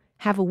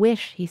 "Have a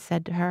wish," he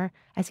said to her,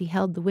 as he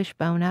held the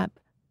wishbone up.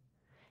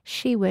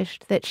 She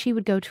wished that she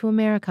would go to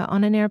America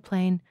on an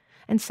airplane,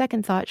 and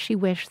second thought she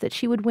wished that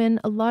she would win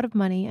a lot of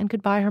money and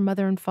could buy her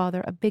mother and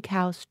father a big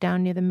house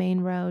down near the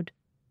main road.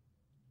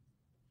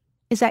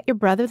 "Is that your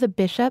brother, the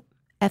bishop?"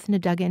 Edna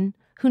Duggan,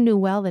 who knew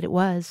well that it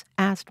was,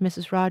 asked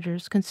Mrs.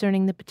 Rogers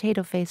concerning the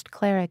potato-faced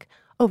cleric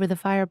over the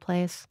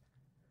fireplace.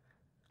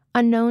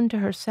 Unknown to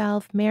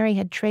herself, Mary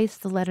had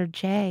traced the letter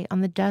J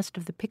on the dust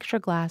of the picture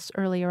glass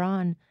earlier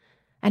on,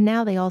 and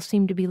now they all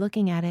seemed to be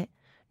looking at it,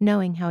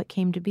 knowing how it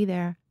came to be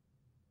there.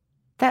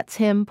 "That's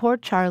him, poor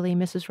Charlie,"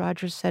 Mrs.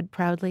 Rogers said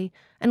proudly,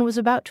 and was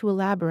about to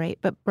elaborate,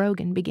 but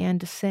Brogan began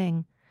to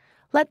sing.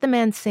 "Let the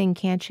man sing,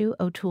 can't you?"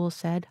 O'Toole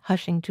said,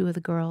 hushing 2 of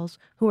the girls,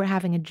 who were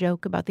having a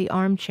joke about the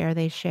armchair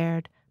they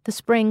shared. The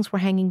springs were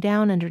hanging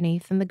down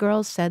underneath, and the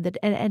girls said that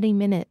at any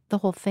minute the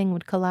whole thing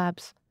would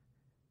collapse.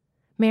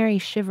 Mary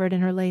shivered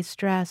in her lace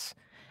dress,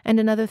 and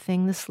another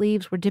thing, the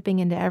sleeves were dipping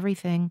into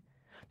everything.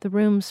 The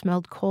room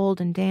smelled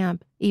cold and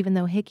damp, even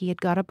though Hickey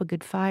had got up a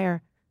good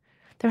fire.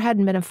 There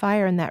hadn't been a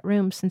fire in that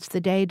room since the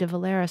day de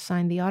Valera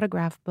signed the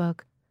autograph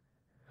book.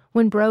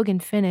 When Brogan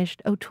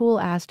finished, O'Toole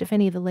asked if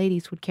any of the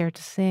ladies would care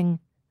to sing.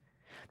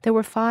 There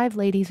were 5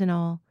 ladies in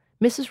all: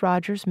 Mrs.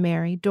 Rogers,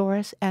 Mary,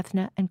 Doris,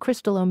 Edna, and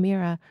Crystal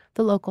O'Meara,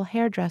 the local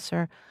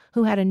hairdresser,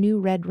 who had a new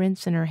red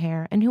rinse in her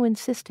hair and who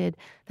insisted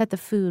that the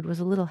food was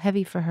a little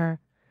heavy for her.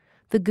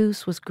 The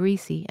goose was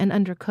greasy and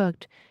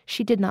undercooked.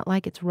 She did not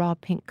like its raw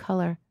pink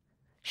color.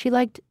 She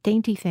liked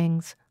dainty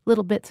things,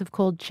 little bits of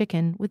cold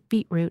chicken with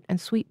beetroot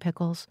and sweet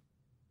pickles.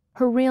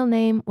 Her real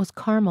name was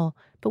Carmel,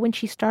 but when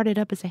she started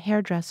up as a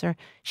hairdresser,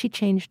 she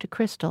changed to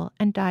Crystal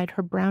and dyed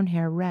her brown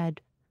hair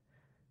red.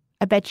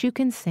 "I bet you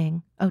can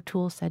sing,"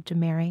 O'Toole said to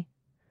Mary.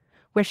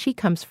 "Where she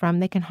comes from,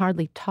 they can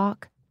hardly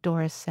talk,"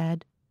 Doris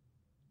said.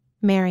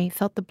 Mary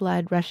felt the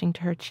blood rushing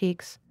to her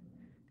cheeks.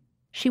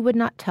 She would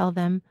not tell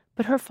them,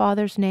 but her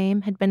father's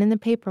name had been in the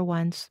paper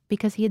once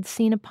because he had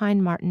seen a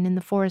pine marten in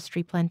the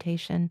forestry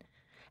plantation,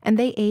 and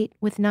they ate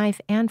with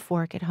knife and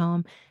fork at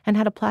home and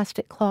had a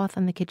plastic cloth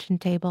on the kitchen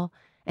table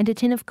and a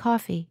tin of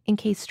coffee in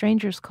case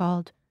strangers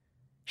called.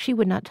 She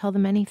would not tell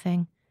them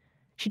anything.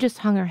 She just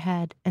hung her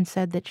head and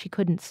said that she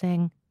couldn't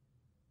sing.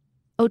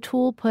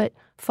 O'Toole put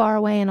 "Far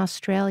Away in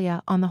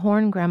Australia" on the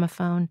horn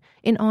gramophone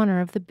in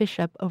honor of the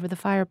bishop over the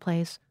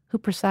fireplace, who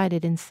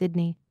presided in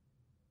Sydney.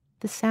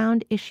 The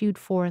sound issued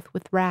forth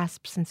with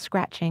rasps and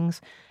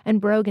scratchings,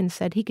 and Brogan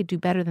said he could do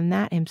better than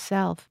that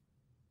himself.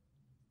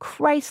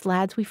 "Christ,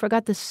 lads, we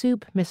forgot the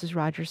soup," Mrs.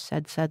 Rogers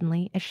said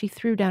suddenly, as she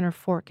threw down her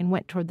fork and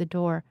went toward the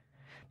door.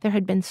 There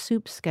had been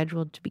soup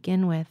scheduled to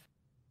begin with.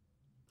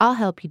 "I'll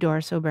help you,"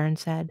 Doris O'Byrne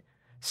said,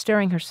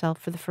 stirring herself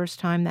for the first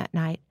time that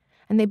night,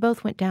 and they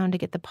both went down to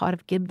get the pot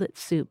of giblet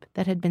soup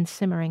that had been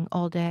simmering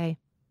all day.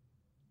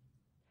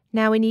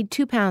 "Now we need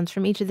 2 pounds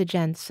from each of the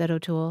gents," said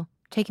O'Toole,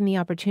 taking the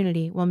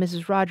opportunity while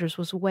Mrs. Rogers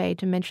was away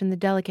to mention the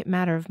delicate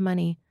matter of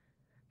money.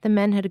 The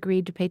men had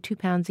agreed to pay 2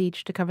 pounds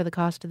each to cover the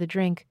cost of the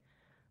drink.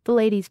 The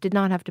ladies did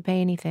not have to pay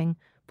anything,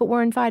 but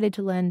were invited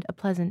to lend a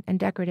pleasant and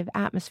decorative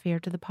atmosphere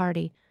to the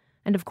party,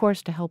 and of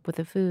course to help with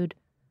the food.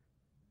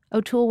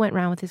 O'Toole went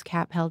round with his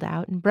cap held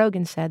out, and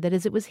Brogan said that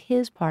as it was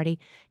his party,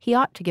 he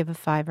ought to give a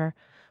 $5,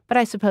 but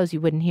I suppose you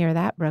wouldn't hear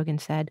that, Brogan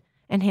said,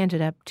 and handed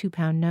up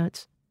 2-pound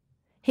notes.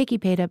 Hickey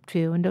paid up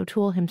too, and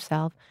O'Toole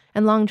himself,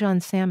 and Long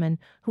John Salmon,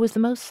 who was the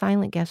most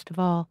silent guest of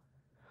all.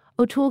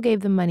 O'Toole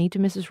gave the money to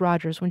Mrs.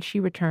 Rogers when she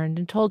returned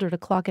and told her to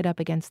clock it up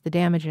against the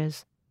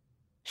damages.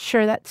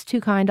 "Sure, that's too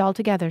kind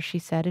altogether," she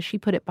said as she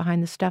put it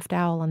behind the stuffed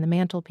owl on the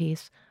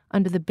mantelpiece,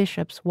 under the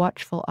bishop's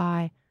watchful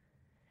eye.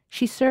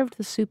 She served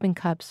the soup in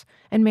cups,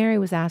 and Mary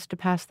was asked to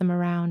pass them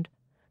around.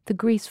 The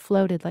grease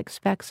floated like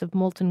specks of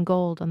molten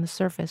gold on the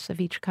surface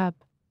of each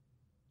cup.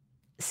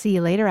 "See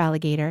you later,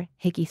 alligator,"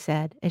 Hickey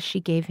said as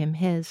she gave him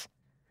his.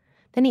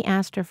 Then he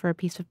asked her for a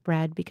piece of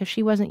bread because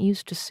she wasn't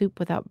used to soup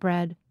without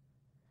bread.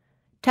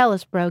 "Tell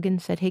us, Brogan,"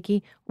 said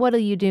Hickey, "what'll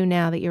you do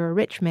now that you're a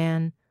rich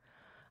man?"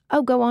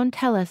 "Oh, go on,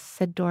 tell us,"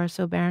 said Doris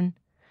O'Byrne.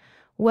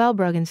 "Well,"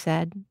 Brogan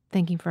said,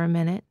 thinking for a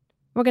minute,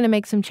 "we're going to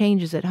make some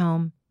changes at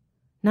home."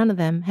 None of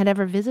them had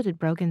ever visited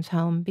Brogan's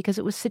home because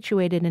it was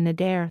situated in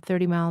Adair,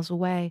 30 miles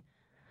away.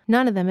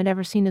 None of them had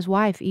ever seen his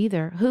wife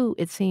either, who,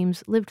 it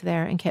seems, lived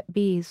there and kept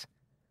bees.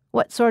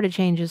 "What sort of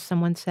changes?"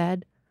 someone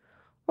said.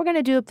 "We're going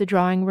to do up the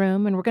drawing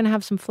room, and we're going to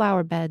have some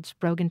flower beds,"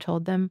 Brogan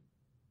told them.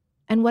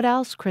 "And what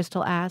else?"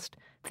 Crystal asked,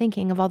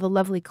 thinking of all the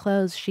lovely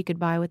clothes she could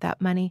buy with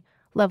that money,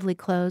 lovely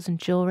clothes and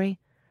jewelry.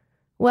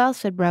 "Well,"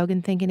 said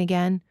Brogan, thinking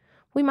again,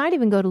 "we might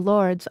even go to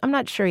Lord's. I'm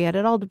not sure yet.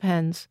 It all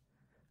depends."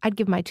 "I'd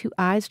give my 2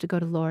 eyes to go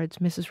to Lord's,"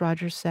 Mrs.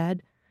 Rogers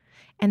said.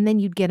 "And then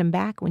you'd get 'em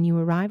back when you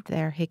arrived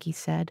there," Hickey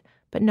said,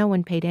 but no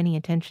one paid any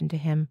attention to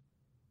him.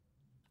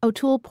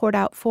 O'Toole poured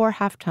out 4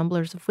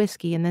 half-tumblers of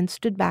whiskey and then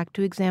stood back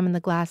to examine the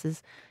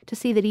glasses to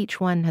see that each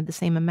one had the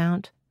same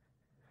amount.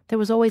 There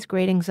was always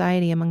great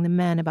anxiety among the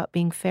men about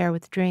being fair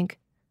with drink.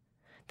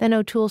 Then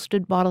O'Toole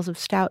stood bottles of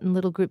stout in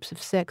little groups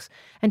of 6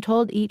 and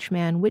told each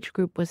man which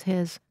group was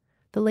his.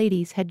 The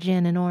ladies had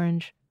gin and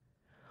orange.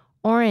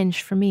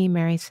 "Orange for me,"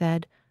 Mary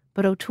said,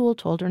 but O'Toole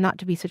told her not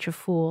to be such a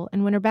fool,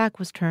 and when her back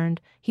was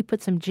turned, he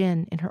put some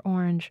gin in her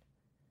orange.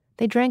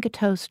 They drank a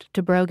toast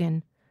to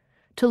Brogan.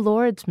 "To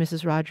Lord's,"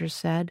 Mrs. Rogers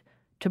said.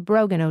 "To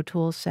Brogan,"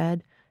 O'Toole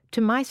said.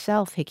 "To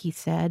myself," Hickey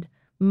said.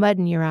 "Mud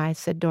in your eyes,"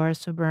 said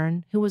Doris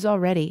O'Byrne, who was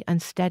already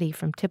unsteady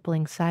from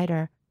tippling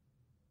cider.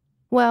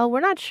 "Well,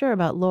 we're not sure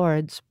about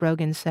Lord's,"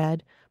 Brogan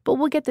said, "but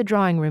we'll get the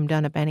drawing room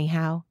done up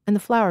anyhow, and the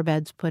flower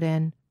beds put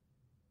in."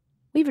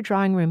 "We've a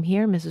drawing room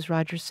here," Mrs.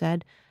 Rogers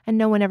said, "and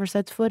no one ever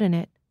sets foot in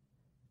it."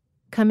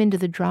 "Come into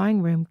the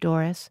drawing room,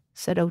 Doris,"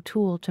 said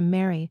O'Toole to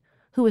Mary,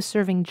 who was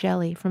serving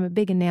jelly from a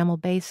big enamel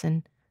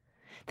basin.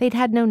 They'd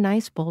had no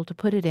nice bowl to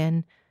put it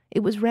in.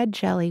 It was red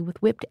jelly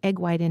with whipped egg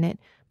white in it,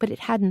 but it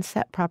hadn't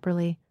set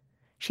properly.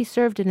 She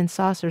served it in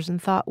saucers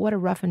and thought what a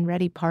rough and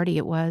ready party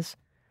it was.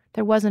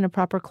 There wasn't a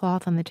proper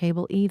cloth on the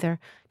table either,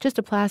 just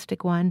a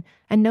plastic one,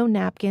 and no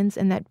napkins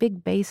and that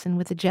big basin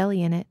with the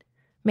jelly in it.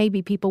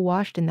 Maybe people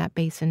washed in that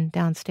basin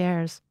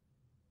downstairs.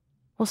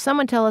 "Will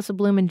someone tell us a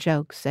bloomin'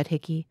 joke?" said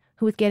Hickey,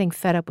 who was getting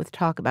fed up with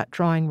talk about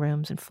drawing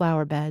rooms and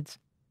flower beds.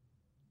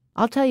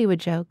 "I'll tell you a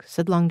joke,"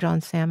 said Long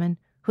John Salmon,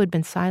 who had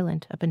been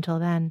silent up until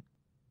then.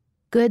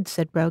 "Good,"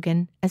 said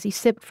Brogan, as he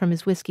sipped from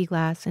his whiskey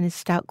glass and his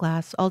stout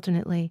glass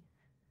alternately.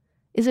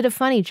 "Is it a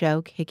funny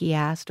joke?" Hickey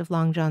asked of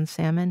Long John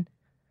Salmon.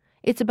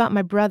 "It's about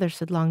my brother,"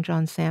 said Long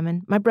John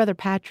Salmon, "my brother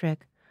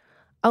Patrick."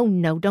 "Oh,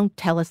 no, don't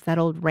tell us that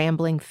old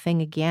rambling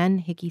thing again,"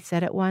 Hickey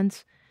said at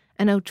once,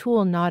 and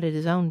O'Toole nodded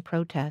his own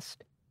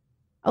protest.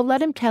 "Oh,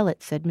 let him tell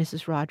it," said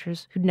Mrs.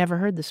 Rogers, who'd never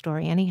heard the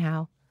story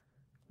anyhow.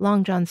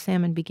 Long John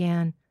Salmon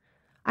began.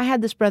 "I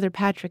had this brother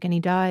Patrick, and he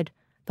died.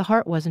 The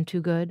heart wasn't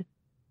too good."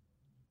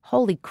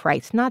 "Holy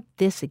Christ, not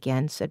this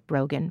again," said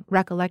Brogan,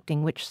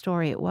 recollecting which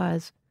story it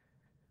was.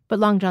 But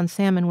Long John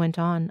Salmon went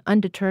on,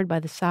 undeterred by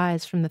the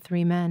sighs from the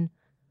 3 men.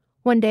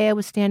 "One day I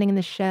was standing in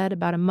the shed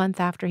about a month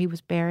after he was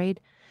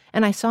buried,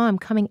 and I saw him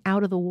coming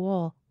out of the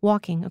wall,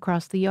 walking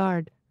across the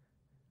yard."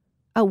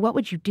 "Oh, what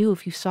would you do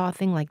if you saw a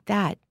thing like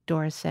that?"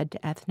 Doris said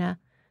to Edna.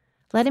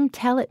 "Let him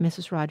tell it,"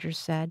 Mrs. Rogers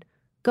said.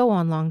 "Go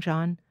on, Long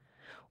John."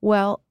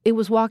 "Well, it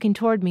was walking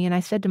toward me, and I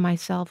said to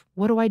myself,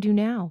 what do I do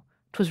now?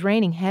 'Twas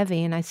raining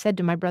heavy, and I said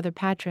to my brother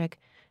Patrick,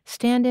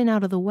 stand in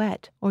out of the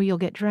wet, or you'll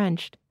get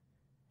drenched."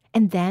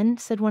 "And then?"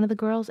 said one of the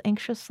girls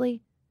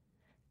anxiously.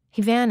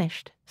 "He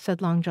vanished,"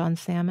 said Long John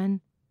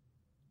Salmon.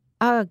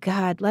 "Ah,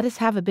 God, let us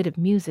have a bit of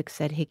music,"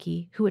 said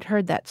Hickey, who had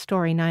heard that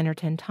story 9 or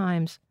 10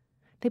 times.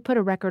 They put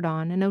a record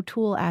on, and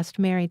O'Toole asked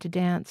Mary to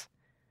dance.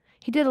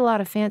 He did a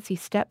lot of fancy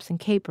steps and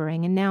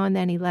capering, and now and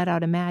then he let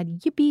out a mad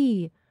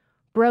yippee.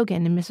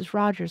 Brogan and Mrs.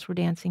 Rogers were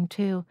dancing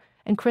too,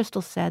 and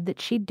Crystal said that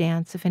she'd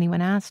dance if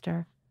anyone asked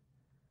her.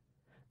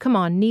 "Come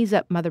on, knees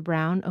up, Mother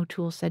Brown,"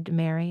 O'Toole said to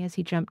Mary as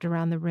he jumped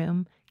around the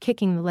room,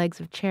 kicking the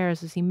legs of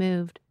chairs as he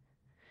moved.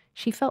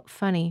 She felt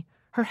funny.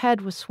 Her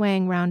head was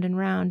swaying round,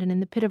 and in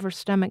the pit of her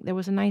stomach there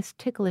was a nice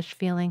ticklish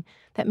feeling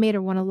that made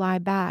her want to lie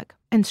back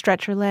and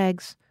stretch her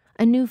legs,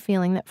 a new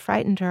feeling that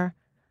frightened her.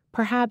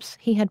 Perhaps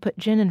he had put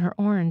gin in her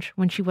orange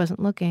when she wasn't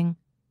looking.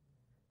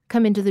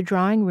 "Come into the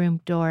drawing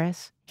room,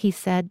 Doris," he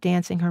said,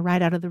 dancing her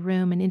right out of the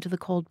room and into the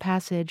cold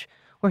passage,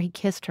 where he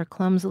kissed her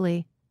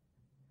clumsily.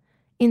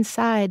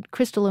 Inside,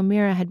 Crystal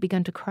O'Meara had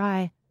begun to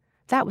cry.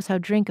 That was how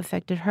drink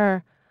affected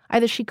her.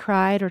 Either she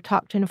cried or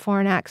talked in a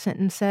foreign accent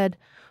and said,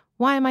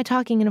 "Why am I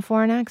talking in a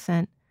foreign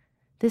accent?"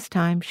 This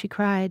time she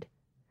cried.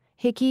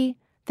 "Hickey,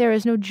 there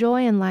is no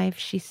joy in life,"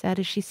 she said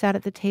as she sat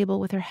at the table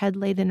with her head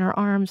laid in her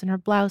arms and her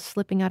blouse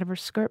slipping out of her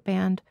skirt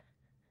band.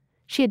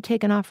 She had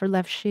taken off her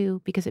left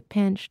shoe because it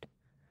pinched.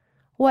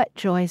 "What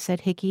joy?"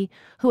 said Hickey,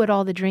 who had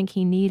all the drink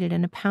he needed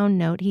and a pound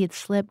note he had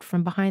slipped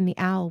from behind the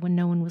owl when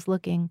no one was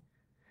looking.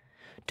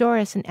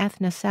 Doris and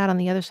Edna sat on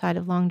the other side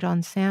of Long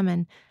John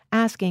Salmon,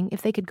 asking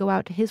if they could go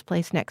out to his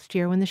place next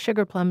year when the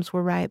sugar plums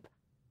were ripe.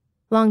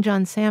 Long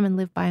John Salmon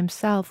lived by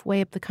himself way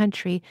up the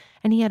country,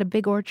 and he had a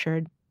big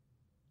orchard.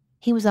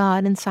 He was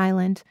odd and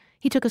silent.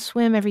 He took a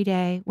swim every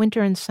day,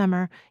 winter and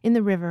summer, in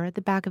the river at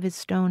the back of his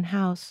stone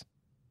house.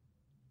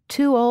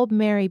 "Two old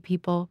married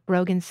people,"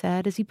 Brogan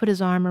said as he put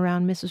his arm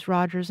around Mrs.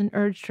 Rogers and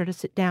urged her to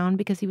sit down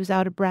because he was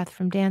out of breath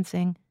from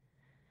dancing.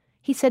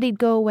 He said he'd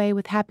go away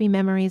with happy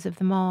memories of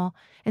them all,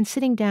 and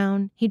sitting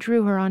down, he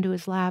drew her onto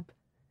his lap.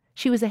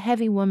 She was a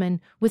heavy woman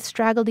with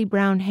straggledy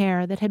brown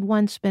hair that had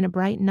once been a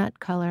bright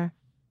nut color.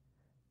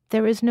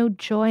 "There is no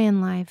joy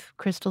in life,"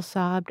 Crystal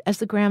sobbed as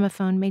the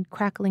gramophone made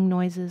crackling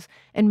noises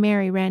and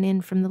Mary ran in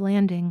from the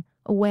landing,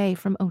 away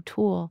from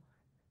O'Toole.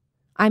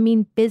 "I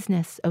mean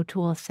business,"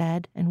 O'Toole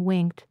said and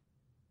winked.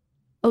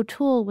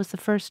 O'Toole was the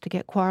first to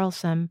get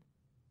quarrelsome.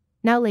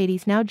 "Now,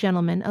 ladies, now,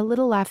 gentlemen, a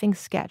little laughing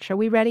sketch. Are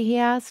we ready?" he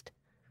asked.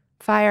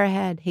 "Fire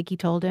ahead," Hickey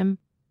told him.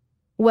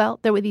 "Well,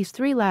 there were these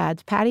three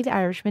lads, Paddy the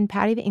Irishman,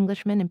 Paddy the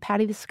Englishman, and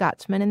Paddy the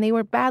Scotsman, and they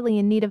were badly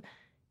in need of—"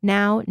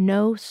 "Now,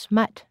 no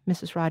smut,"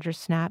 Mrs. Rogers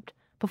snapped,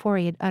 before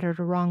he had uttered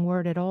a wrong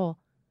word at all.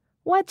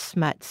 "What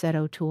smut?" said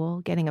O'Toole,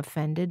 getting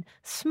offended.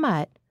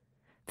 "Smut?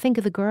 Think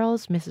of the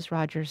girls," Mrs.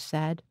 Rogers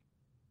said.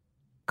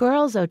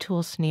 "Girls,"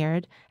 O'Toole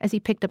sneered, as he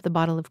picked up the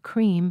bottle of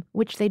cream,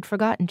 which they'd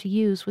forgotten to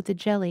use with the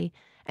jelly,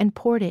 and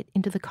poured it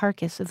into the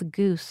carcass of the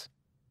goose.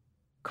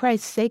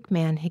 "Christ's sake,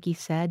 man," Hickey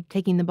said,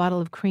 taking the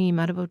bottle of cream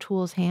out of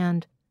O'Toole's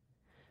hand.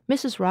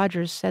 Mrs.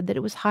 Rogers said that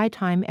it was high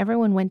time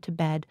everyone went to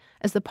bed,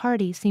 as the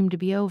party seemed to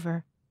be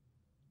over.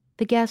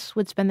 The guests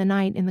would spend the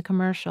night in the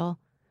commercial.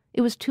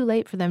 It was too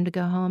late for them to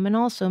go home, and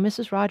also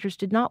Mrs. Rogers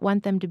did not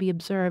want them to be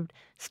observed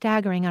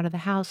staggering out of the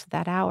house at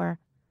that hour.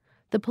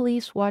 The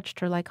police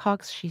watched her like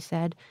hawks, she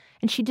said,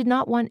 and she did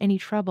not want any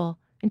trouble,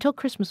 until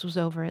Christmas was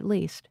over at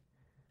least.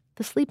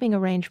 The sleeping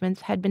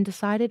arrangements had been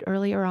decided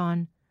earlier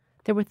on.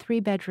 There were 3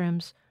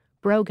 bedrooms.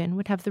 Brogan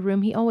would have the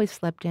room he always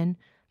slept in.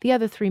 The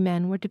other 3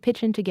 men were to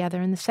pitch in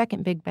together in the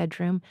second big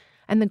bedroom,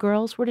 and the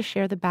girls were to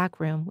share the back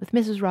room with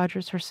Mrs.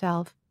 Rogers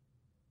herself.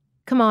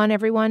 "Come on,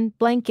 everyone,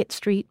 Blanket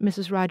Street,"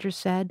 Mrs. Rogers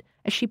said,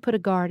 as she put a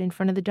guard in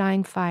front of the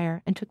dying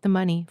fire and took the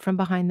money from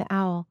behind the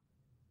owl.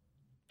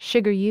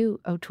 "Sugar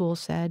you," O'Toole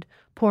said,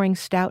 pouring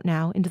stout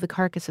now into the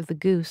carcass of the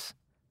goose.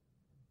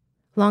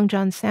 Long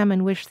John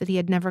Salmon wished that he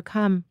had never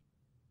come.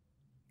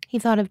 He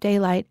thought of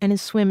daylight and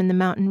his swim in the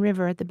mountain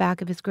river at the back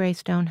of his gray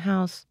stone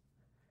house.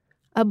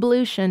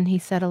 "Ablution," he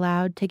said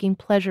aloud, taking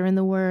pleasure in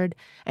the word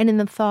and in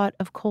the thought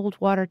of cold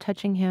water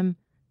touching him.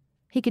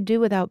 He could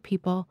do without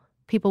people.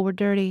 People were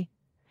dirty.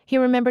 He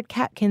remembered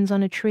catkins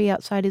on a tree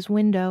outside his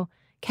window,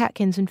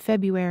 catkins in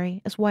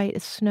February, as white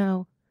as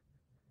snow.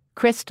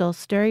 "Crystal,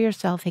 stir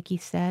yourself," Hickey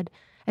said,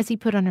 as he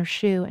put on her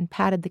shoe and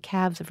patted the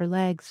calves of her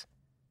legs.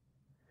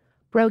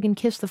 Brogan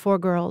kissed the 4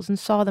 girls and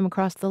saw them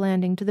across the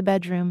landing to the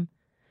bedroom.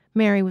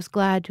 Mary was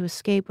glad to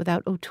escape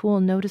without O'Toole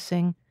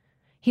noticing.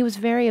 He was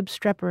very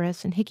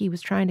obstreperous, and Hickey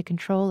was trying to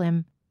control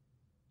him.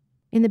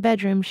 In the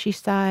bedroom, she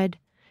sighed.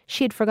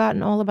 She had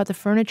forgotten all about the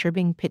furniture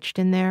being pitched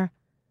in there.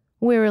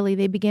 Wearily,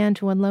 they began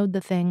to unload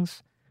the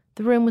things.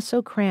 The room was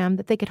so crammed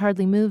that they could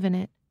hardly move in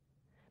it.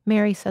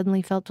 Mary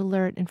suddenly felt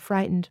alert and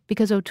frightened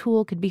because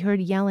O'Toole could be heard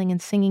yelling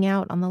and singing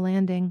out on the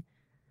landing.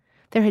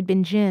 There had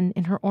been gin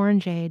in her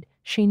orangeade,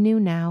 she knew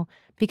now,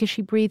 because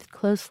she breathed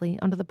closely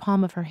onto the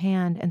palm of her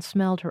hand and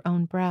smelled her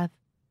own breath.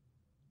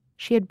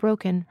 She had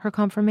broken her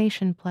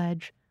confirmation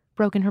pledge,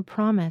 broken her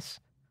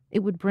promise. It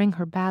would bring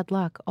her bad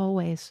luck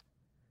always.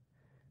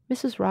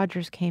 Mrs.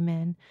 Rogers came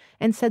in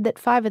and said that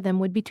 5 of them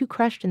would be too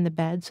crushed in the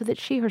bed so that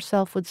she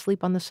herself would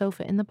sleep on the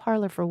sofa in the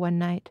parlor for one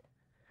night.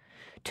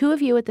 2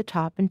 of you at the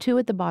top and 2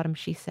 at the bottom,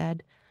 she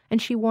said,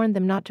 and she warned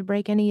them not to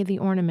break any of the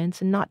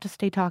ornaments and not to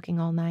stay talking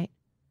all night.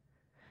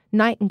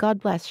 "Night and God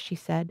bless," she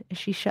said, as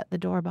she shut the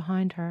door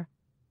behind her.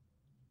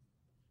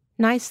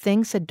 "Nice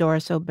thing," said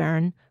Doris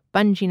O'Byrne,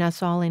 bunging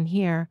us all in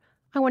here.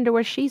 "I wonder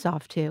where she's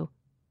off to."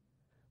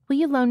 "Will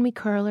you loan me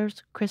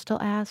curlers?"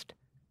 Crystal asked.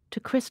 To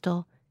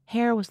Crystal,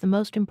 hair was the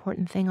most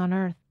important thing on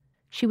earth.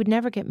 She would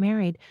never get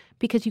married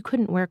because you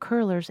couldn't wear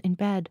curlers in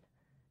bed.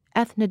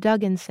 Edna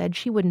Duggan said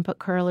she wouldn't put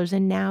curlers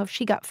in now if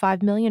she got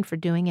 $5 million for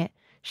doing it.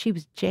 She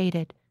was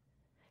jaded.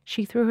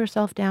 She threw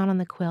herself down on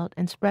the quilt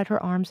and spread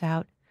her arms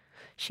out.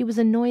 She was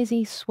a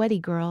noisy, sweaty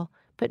girl,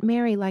 but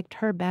Mary liked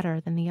her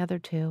better than the other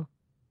two.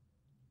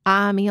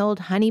 "Ah, me old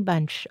honey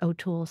bunch,"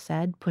 O'Toole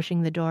said,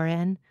 pushing the door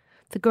in.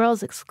 The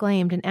girls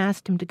exclaimed and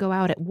asked him to go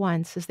out at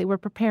once as they were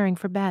preparing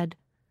for bed.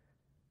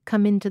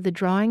 "Come into the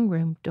drawing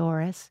room,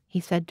 Doris," he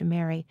said to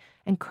Mary,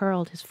 and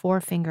curled his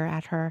forefinger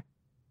at her.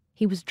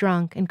 He was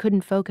drunk and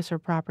couldn't focus her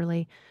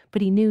properly,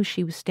 but he knew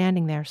she was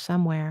standing there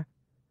somewhere.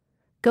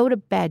 "Go to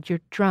bed, you're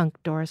drunk,"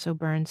 Doris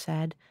O'Byrne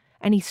said,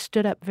 and he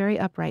stood up very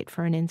upright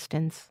for an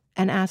instant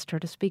and asked her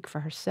to speak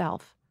for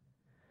herself.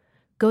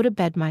 "Go to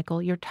bed,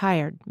 Michael, you're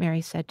tired,"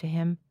 Mary said to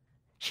him.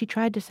 She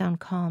tried to sound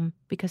calm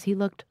because he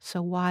looked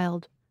so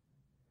wild.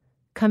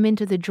 "Come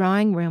into the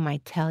drawing room,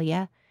 I tell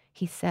ya,"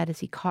 he said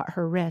as he caught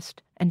her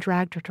wrist and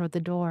dragged her toward the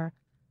door.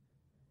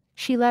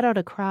 She let out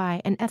a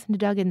cry, and Edna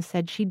Duggan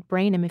said she'd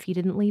brain him if he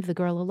didn't leave the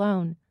girl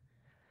alone.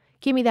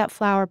 "Give me that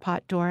flower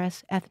pot,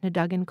 Doris," Edna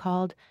Duggan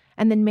called,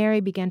 and then Mary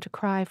began to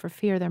cry for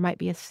fear there might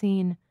be a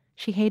scene.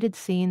 She hated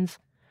scenes.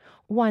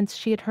 Once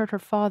she had heard her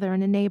father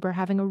and a neighbor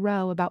having a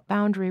row about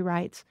boundary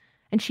rights,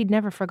 and she'd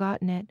never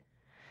forgotten it.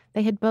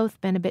 They had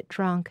both been a bit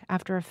drunk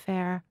after a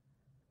fair.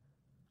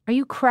 "Are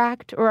you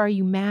cracked or are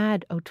you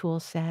mad?" O'Toole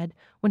said,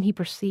 when he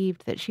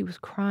perceived that she was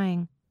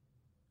crying.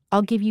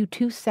 "I'll give you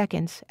 2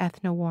 seconds,"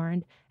 Edna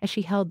warned, as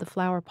she held the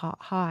flower pot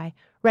high,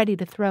 ready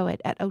to throw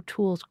it at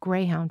O'Toole's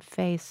greyhound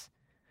face.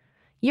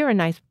 "You're a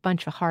nice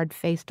bunch of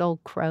hard-faced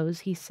old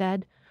crows," he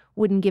said.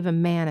 "Wouldn't give a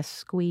man a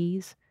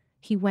squeeze."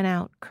 He went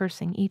out,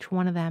 cursing each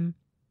one of them.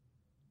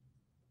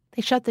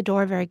 They shut the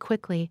door very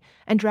quickly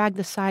and dragged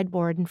the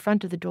sideboard in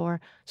front of the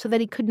door so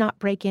that he could not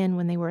break in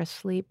when they were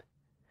asleep.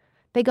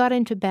 They got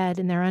into bed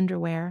in their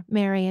underwear,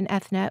 Mary and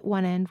Edna at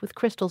one end with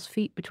Crystal's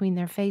feet between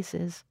their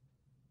faces.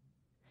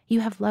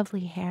 "You have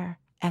lovely hair,"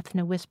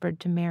 Edna whispered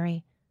to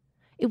Mary.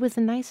 It was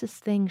the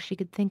nicest thing she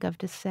could think of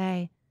to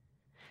say.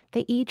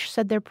 They each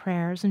said their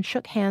prayers and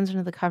shook hands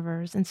under the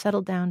covers and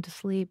settled down to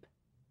sleep.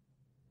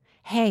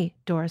 "Hey,"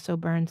 Doris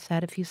O'Byrne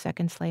said a few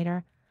seconds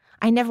later,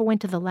 "I never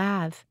went to the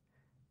lav."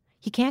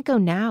 "You can't go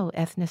now,"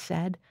 Edna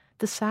said.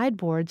 "The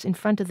sideboard's in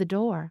front of the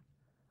door."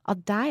 "I'll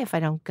die if I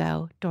don't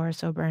go,"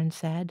 Doris O'Byrne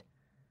said.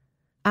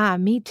 "Ah,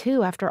 me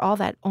too, after all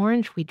that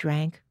orange we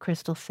drank,"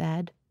 Crystal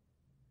said.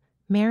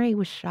 Mary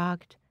was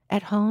shocked.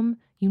 At home,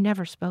 you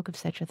never spoke of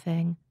such a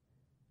thing.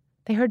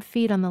 They heard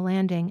feet on the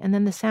landing, and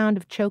then the sound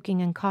of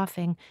choking and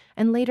coughing,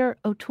 and later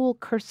O'Toole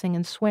cursing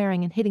and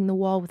swearing and hitting the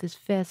wall with his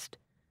fist.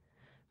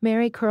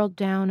 Mary curled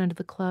down under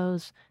the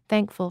clothes,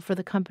 thankful for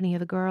the company of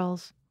the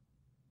girls.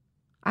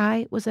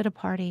 "I was at a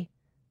party.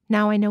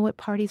 Now I know what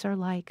parties are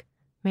like,"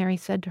 Mary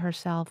said to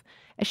herself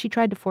as she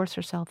tried to force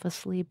herself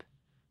asleep.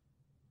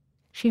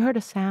 She heard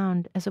a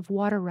sound as of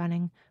water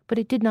running, but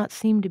it did not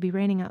seem to be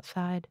raining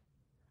outside.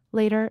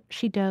 Later,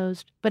 she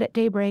dozed, but at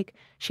daybreak,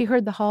 she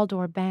heard the hall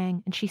door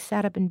bang, and she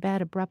sat up in bed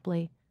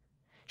abruptly.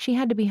 She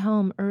had to be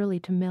home early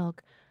to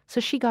milk, so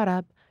she got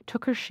up,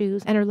 took her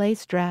shoes and her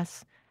lace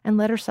dress, and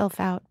let herself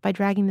out by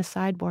dragging the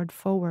sideboard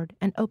forward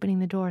and opening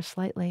the door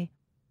slightly.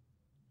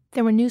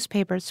 There were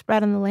newspapers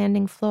spread on the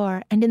landing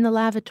floor and in the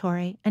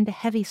lavatory, and a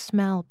heavy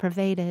smell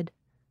pervaded.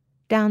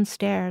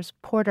 Downstairs,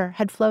 Porter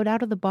had flowed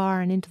out of the bar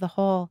and into the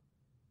hall.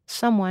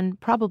 Someone,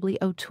 probably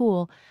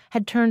O'Toole,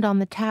 had turned on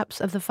the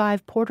taps of the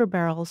 5 porter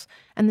barrels,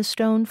 and the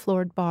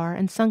stone-floored bar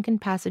and sunken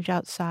passage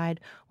outside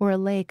were a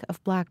lake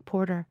of black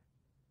porter.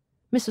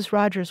 Mrs.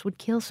 Rogers would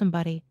kill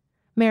somebody.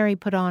 Mary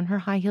put on her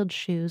high-heeled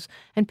shoes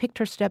and picked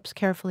her steps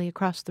carefully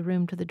across the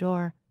room to the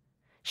door.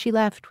 She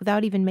left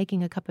without even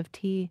making a cup of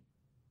tea.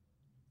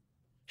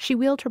 She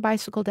wheeled her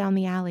bicycle down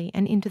the alley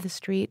and into the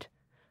street.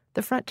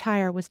 The front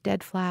tire was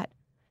dead flat.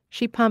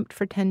 She pumped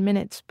for 10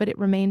 minutes, but it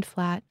remained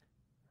flat.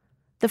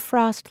 The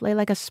frost lay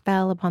like a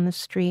spell upon the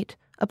street,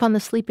 upon the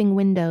sleeping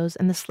windows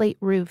and the slate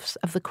roofs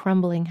of the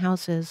crumbling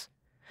houses.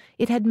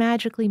 It had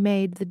magically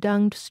made the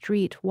dunged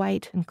street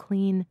white and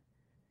clean.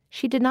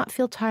 She did not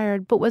feel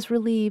tired, but was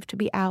relieved to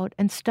be out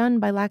and stunned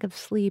by lack of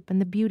sleep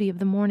and the beauty of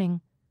the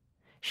morning.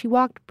 She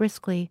walked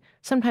briskly,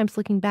 sometimes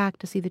looking back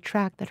to see the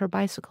track that her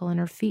bicycle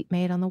and her feet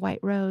made on the white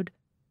road.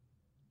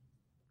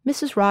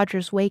 Mrs.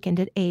 Rogers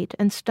wakened at 8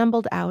 and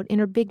stumbled out in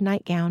her big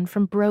nightgown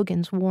from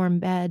Brogan's warm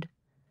bed.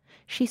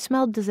 She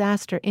smelled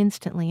disaster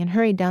instantly and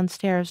hurried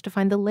downstairs to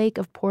find the lake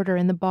of porter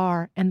in the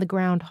bar and the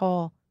ground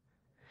hall.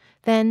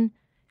 Then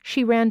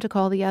she ran to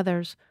call the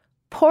others.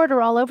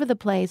 "Porter all over the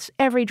place.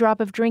 Every drop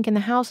of drink in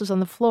the house is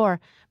on the floor.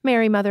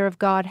 Mary, Mother of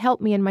God,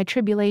 help me in my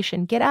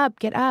tribulation. Get up,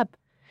 get up."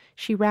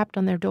 She rapped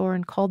on their door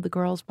and called the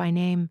girls by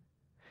name.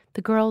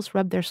 The girls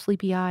rubbed their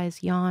sleepy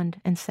eyes, yawned,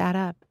 and sat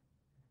up.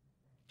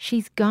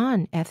 "She's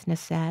gone," Edna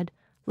said,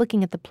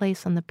 looking at the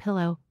place on the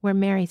pillow where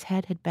Mary's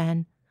head had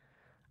been.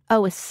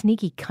 "Oh, a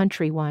sneaky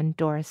country one,"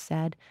 Doris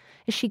said,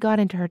 as she got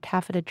into her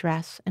taffeta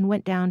dress and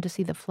went down to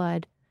see the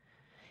flood.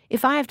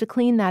 "If I have to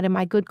clean that in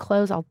my good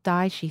clothes, I'll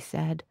die," she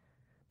said.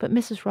 but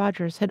Mrs.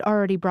 Rogers had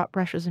already brought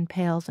brushes and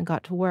pails and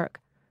got to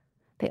work.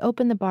 They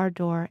opened the bar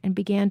door and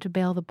began to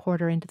bail the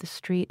porter into the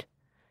street.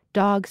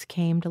 Dogs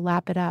came to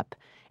lap it up,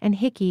 and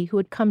Hickey, who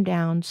had come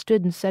down,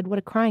 stood and said what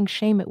a crying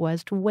shame it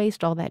was to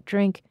waste all that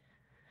drink.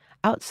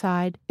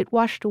 Outside, it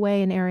washed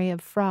away an area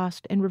of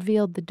frost and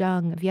revealed the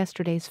dung of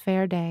yesterday's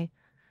fair day.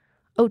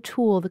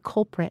 O'Toole, the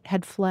culprit,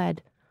 had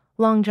fled.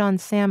 Long John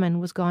Salmon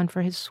was gone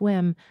for his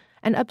swim,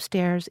 and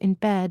upstairs, in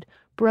bed,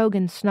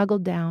 Brogan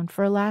snuggled down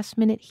for a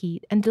last-minute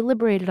heat and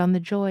deliberated on the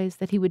joys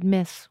that he would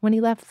miss when he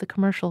left the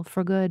commercial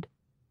for good.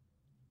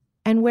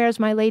 "And where's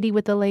my lady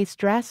with the lace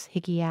dress?"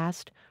 Hickey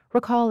asked,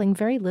 recalling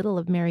very little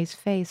of Mary's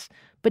face,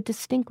 but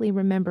distinctly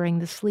remembering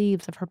the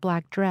sleeves of her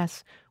black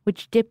dress,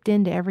 which dipped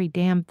into every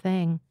damn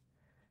thing.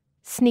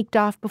 "Sneaked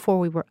off before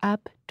we were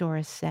up,"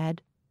 Doris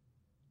said.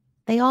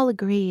 They all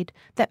agreed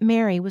that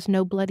Mary was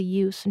no bloody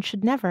use and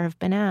should never have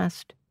been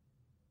asked.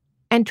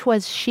 "And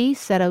 'twas she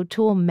set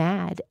O'Toole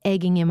mad,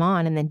 egging him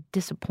on and then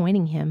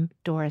disappointing him,"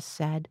 Doris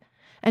said,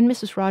 and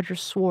Mrs.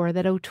 Rogers swore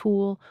that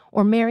O'Toole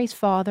or Mary's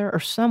father or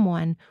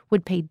someone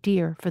would pay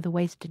dear for the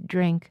wasted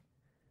drink.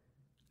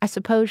 "I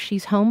suppose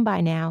she's home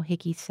by now,"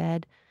 Hickey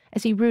said,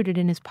 as he rooted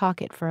in his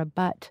pocket for a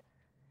butt.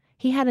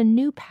 He had a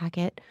new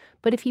packet,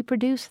 but if he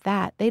produced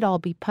that, they'd all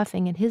be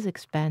puffing at his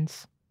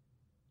expense.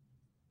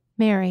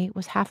 Mary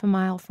was 1/2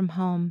 mile from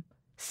home,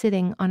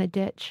 sitting on a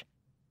ditch.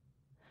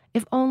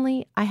 "If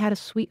only I had a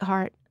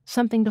sweetheart,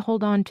 something to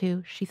hold on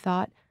to," she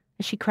thought,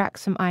 as she cracked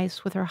some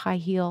ice with her high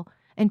heel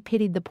and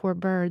pitied the poor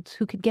birds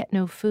who could get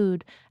no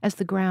food as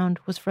the ground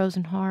was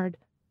frozen hard.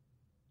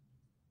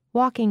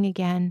 Walking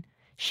again,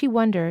 she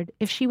wondered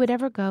if she would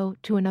ever go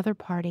to another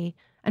party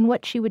and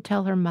what she would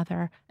tell her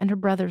mother and her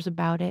brothers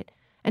about it,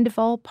 and if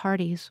all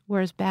parties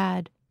were as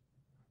bad.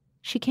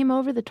 She came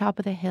over the top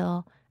of the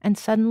hill and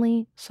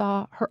suddenly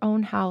saw her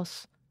own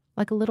house,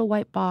 like a little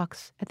white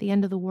box at the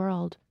end of the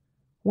world,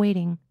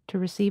 waiting to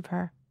receive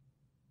her.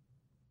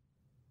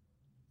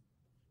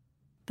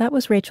 That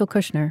was Rachel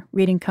Kushner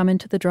reading Come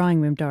Into the Drawing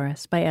Room,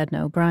 Doris by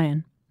Edna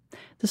O'Brien.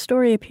 The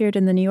story appeared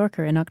in The New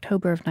Yorker in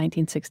October of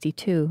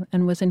 1962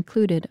 and was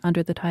included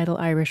under the title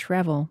Irish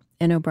Revel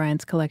in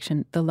O'Brien's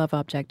collection The Love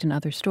Object and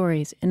Other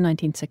Stories in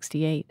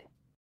 1968.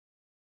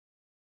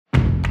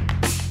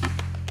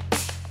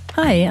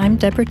 Hi, I'm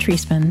Deborah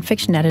Treisman,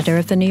 fiction editor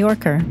of The New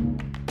Yorker.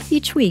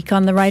 Each week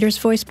on the Writer's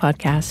Voice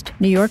podcast,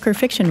 New Yorker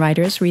fiction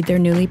writers read their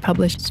newly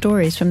published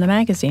stories from the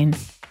magazine.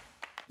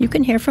 You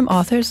can hear from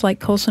authors like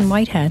Colson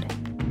Whitehead.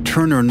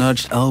 Turner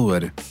nudged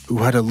Elwood, who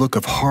had a look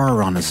of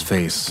horror on his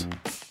face.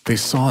 They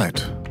saw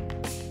it.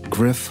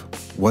 Griff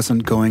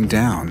wasn't going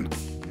down.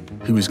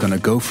 He was going to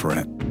go for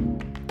it,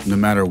 no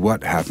matter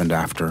what happened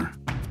after.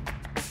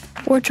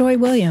 Or Joy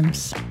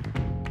Williams.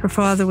 Her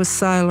father was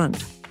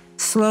silent.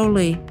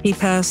 Slowly, he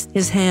passed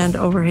his hand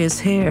over his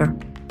hair.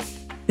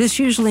 This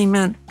usually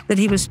meant that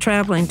he was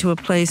traveling to a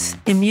place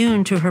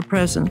immune to her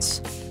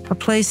presence, a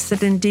place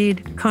that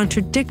indeed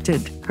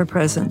contradicted her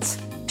presence.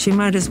 She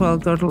might as well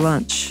go to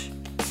lunch.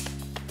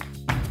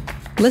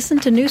 Listen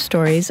to new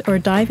stories or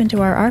dive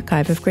into our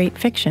archive of great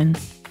fiction.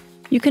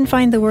 You can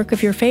find the work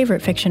of your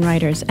favorite fiction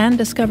writers and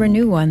discover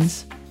new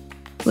ones.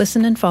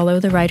 Listen and follow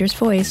The Writer's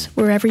Voice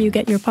wherever you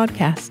get your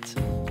podcasts.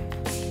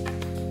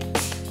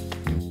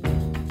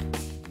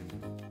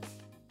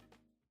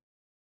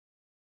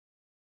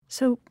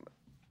 So,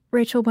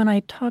 Rachel, when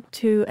I talked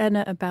to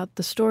Edna about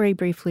the story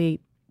briefly,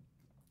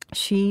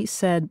 she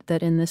said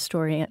that in this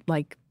story,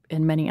 like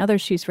in many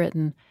others she's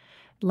written,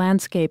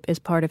 landscape is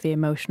part of the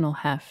emotional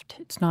heft.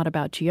 It's not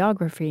about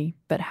geography,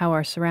 but how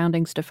our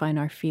surroundings define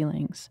our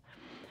feelings.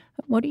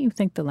 What do you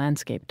think the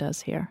landscape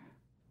does here?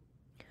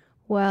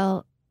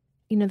 Well,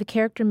 the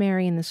character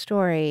Mary in the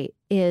story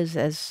is,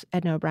 as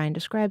Edna O'Brien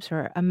describes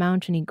her, a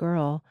mountainy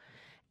girl,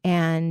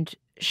 and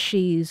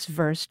she's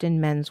versed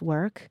in men's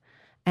work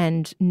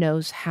and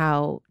knows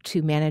how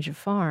to manage a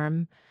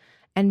farm,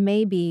 and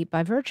maybe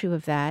by virtue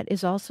of that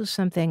is also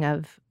something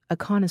of a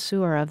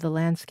connoisseur of the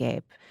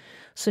landscape.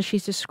 So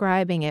she's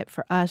describing it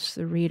for us,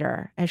 the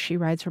reader, as she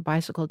rides her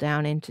bicycle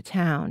down into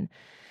town.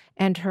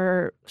 And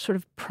her sort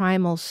of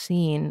primal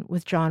scene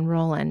with John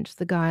Rowland,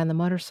 the guy on the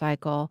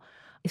motorcycle,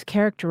 is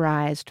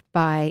characterized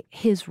by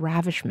his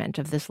ravishment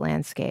of this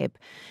landscape.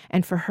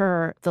 And for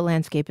her, the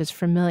landscape is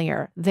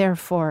familiar.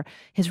 Therefore,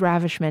 his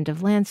ravishment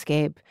of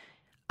landscape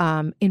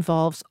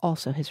involves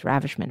also his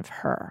ravishment of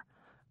her.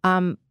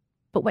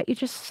 But what you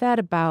just said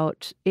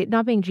about it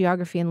not being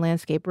geography and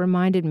landscape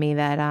reminded me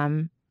that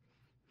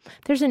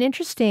there's an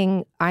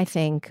interesting, I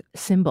think,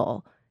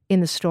 symbol in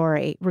the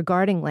story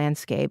regarding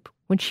landscape.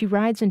 When she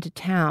rides into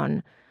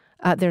town,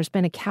 there's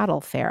been a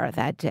cattle fair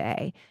that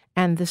day,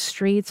 and the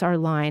streets are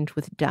lined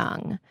with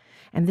dung.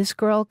 And this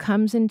girl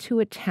comes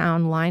into a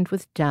town lined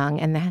with dung,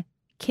 and the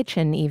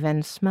kitchen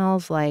even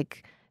smells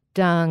like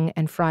dung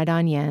and fried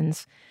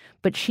onions.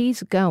 But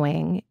she's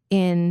going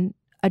in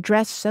a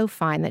dress so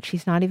fine that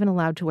she's not even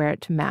allowed to wear it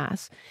to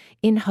Mass,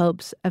 in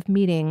hopes of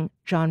meeting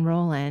John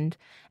Rowland.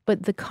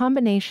 But the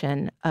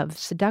combination of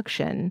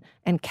seduction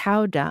and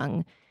cow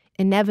dung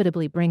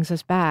inevitably brings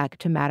us back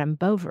to Madame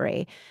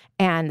Bovary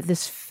and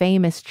this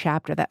famous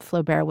chapter that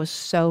Flaubert was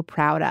so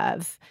proud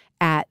of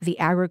at the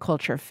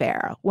agriculture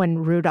fair when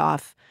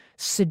Rudolph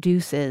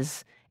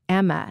seduces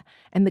Emma,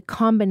 and the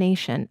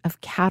combination of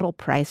cattle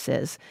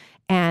prices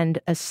and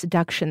a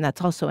seduction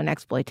that's also an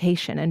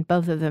exploitation, and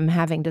both of them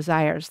having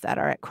desires that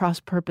are at cross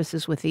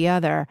purposes with the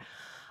other.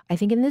 I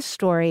think in this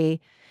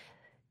story,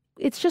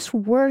 it's just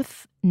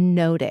worth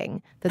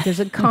noting that there's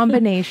a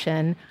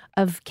combination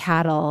of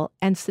cattle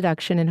and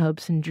seduction and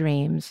hopes and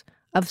dreams,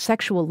 of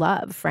sexual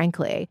love,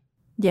 frankly.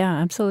 Yeah,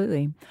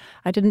 absolutely.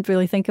 I didn't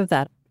really think of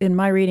that. In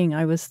my reading,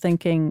 I was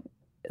thinking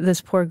this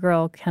poor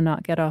girl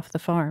cannot get off the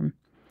farm.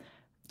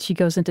 She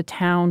goes into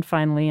town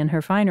finally in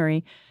her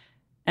finery,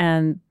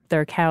 and there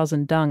are cows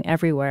and dung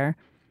everywhere.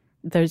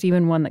 There's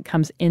even one that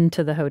comes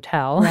into the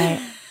hotel. Right.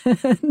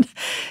 And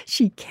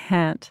she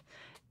can't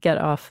get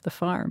off the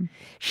farm.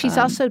 She's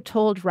also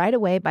told right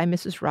away by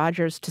Mrs.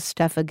 Rogers to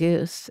stuff a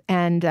goose.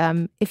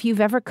 And if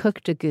you've ever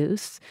cooked a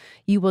goose,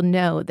 you will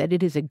know that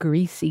it is a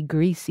greasy,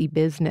 greasy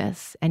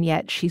business. And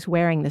yet she's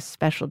wearing this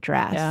special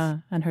dress. Yeah,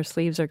 and her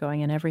sleeves are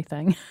going in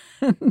everything.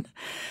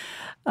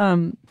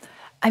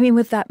 I mean,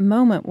 with that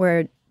moment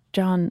where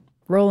John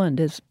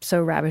Roland is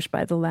so ravished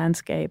by the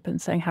landscape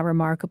and saying how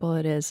remarkable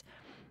it is,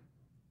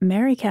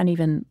 Mary can't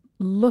even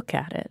look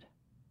at it.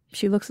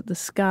 She looks at the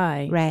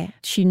sky. Right.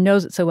 She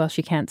knows it so well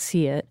she can't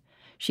see it.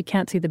 She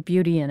can't see the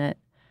beauty in it.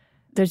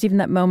 There's even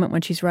that moment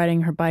when she's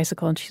riding her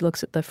bicycle and she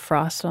looks at the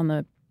frost on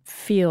the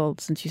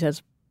fields and she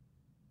says,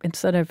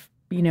 instead of,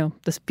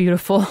 this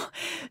beautiful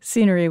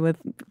scenery with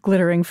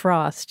glittering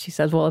frost, she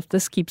says, well, if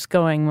this keeps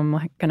going, I'm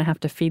going to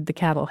have to feed the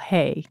cattle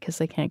hay because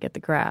they can't get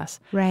the grass.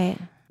 Right.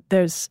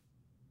 There's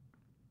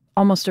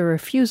almost a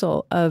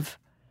refusal of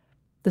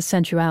the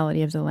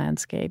sensuality of the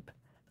landscape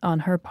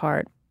on her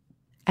part.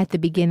 At the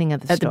beginning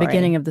of the story. At the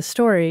beginning of the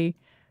story.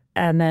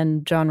 And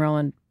then John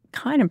Roland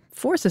kind of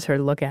forces her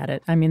to look at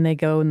it. I mean, they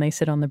go and they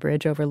sit on the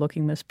bridge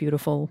overlooking this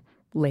beautiful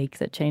lake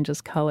that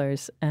changes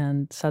colors,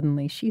 and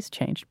suddenly she's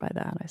changed by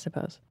that, I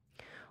suppose.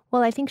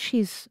 Well, I think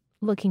she's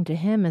looking to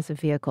him as a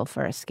vehicle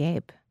for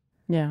escape.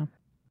 Yeah.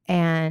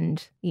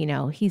 And,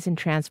 he's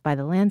entranced by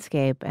the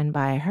landscape and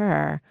by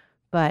her.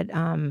 But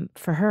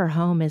for her,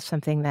 home is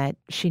something that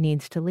she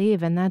needs to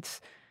leave. And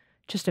that's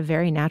just a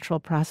very natural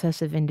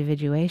process of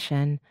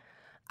individuation.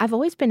 I've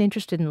always been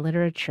interested in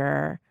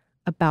literature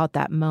about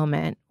that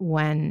moment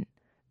when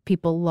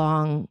people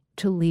long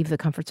to leave the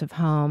comforts of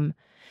home.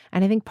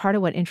 And I think part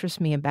of what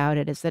interests me about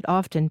it is that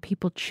often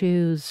people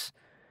choose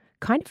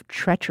kind of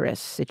treacherous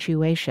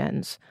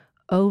situations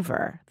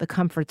over the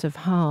comforts of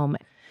home.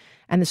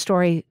 And the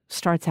story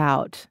starts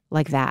out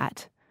like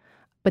that.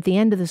 But the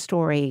end of the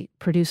story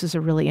produces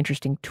a really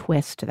interesting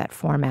twist to that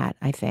format,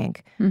 I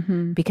think,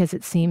 because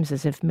it seems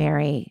as if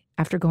Mary,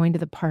 after going to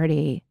the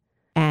party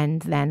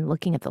and then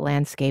looking at the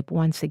landscape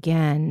once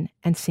again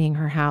and seeing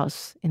her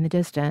house in the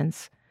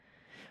distance,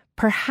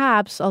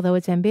 perhaps, although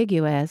it's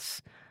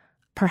ambiguous,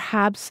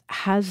 perhaps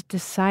has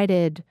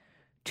decided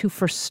to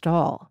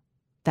forestall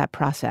that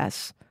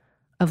process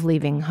of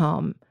leaving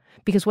home.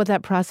 Because what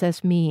that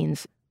process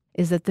means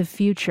is that the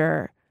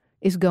future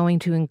is going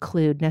to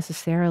include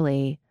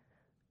necessarily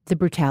the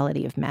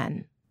brutality of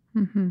men.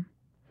 Mm-hmm.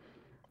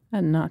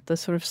 And not the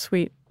sort of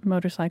sweet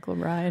motorcycle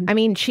ride. I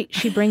mean, she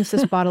brings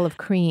this bottle of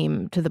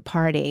cream to the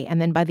party, and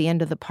then by the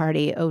end of the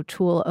party,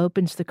 O'Toole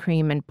opens the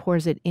cream and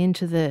pours it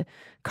into the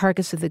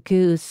carcass of the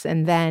goose,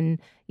 and then,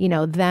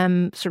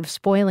 them sort of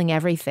spoiling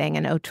everything,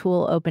 and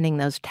O'Toole opening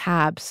those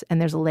taps,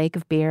 and there's a lake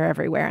of beer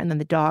everywhere, and then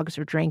the dogs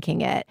are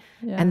drinking it,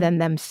 and then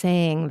them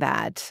saying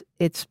that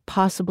it's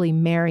possibly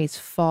Mary's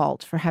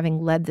fault for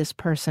having led this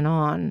person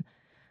on.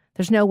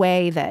 There's no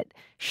way that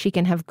she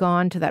can have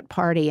gone to that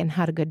party and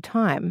had a good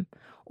time,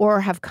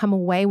 or have come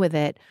away with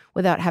it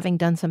without having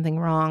done something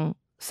wrong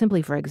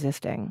simply for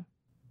existing.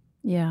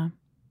 Yeah.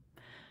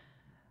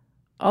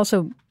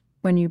 Also,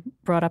 when you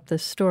brought up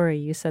this story,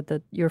 you said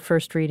that your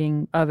first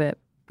reading of it,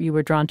 you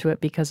were drawn to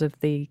it because of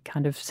the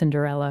kind of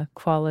Cinderella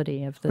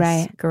quality of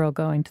this girl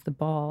going to the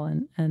ball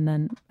and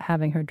then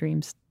having her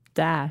dreams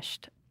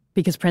dashed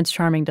because Prince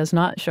Charming does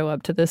not show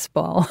up to this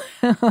ball.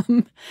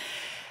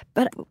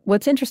 But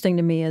what's interesting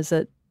to me is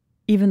that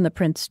even the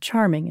Prince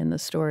Charming in the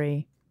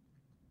story,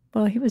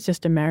 well, he was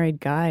just a married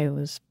guy who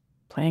was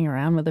playing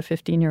around with a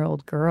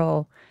 15-year-old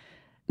girl.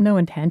 No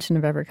intention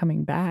of ever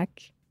coming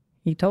back.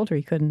 He told her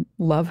he couldn't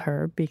love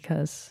her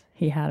because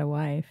he had a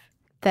wife.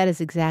 That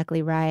is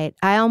exactly right.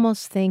 I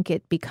almost think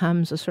it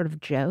becomes a sort of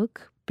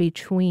joke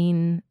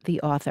between the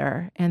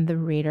author and the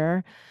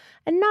reader,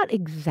 and not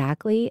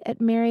exactly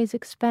at Mary's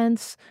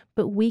expense,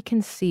 but we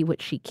can see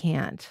what she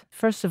can't.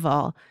 First of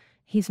all,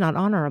 he's not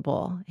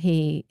honorable.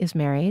 He is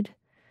married,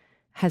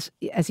 has,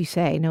 as you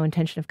say, no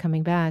intention of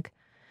coming back.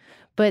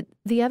 But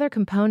the other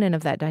component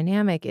of that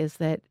dynamic is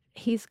that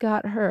he's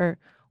got her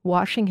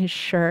washing his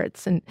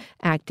shirts and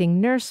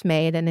acting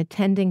nursemaid and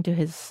attending to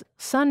his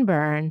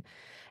sunburn.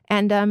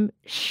 And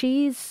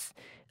she's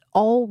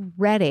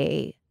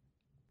already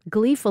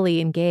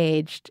gleefully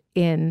engaged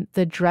in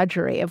the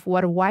drudgery of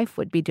what a wife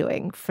would be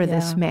doing for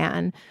this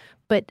man.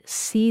 but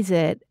sees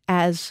it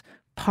as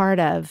part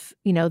of,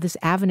 this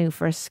avenue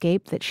for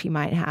escape that she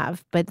might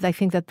have. But I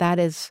think that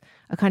is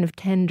a kind of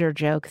tender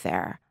joke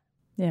there.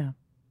 Yeah.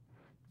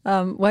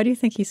 Why do you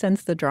think he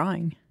sends the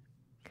drawing?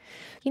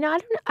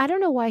 I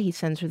don't know why he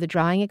sends her the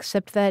drawing,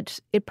 except that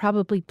it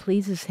probably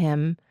pleases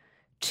him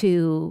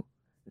to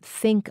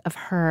think of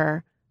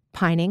her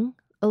pining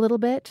a little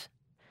bit.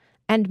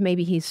 And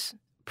maybe he's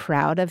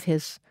proud of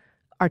his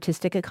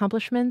artistic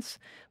accomplishments.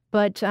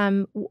 But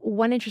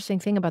one interesting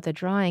thing about the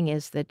drawing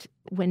is that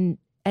when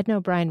Edna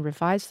O'Brien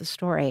revised the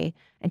story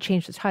and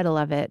changed the title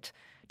of it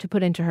to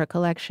put into her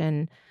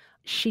collection,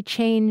 she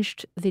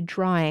changed the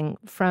drawing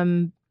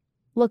from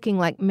looking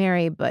like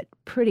Mary but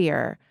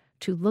prettier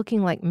to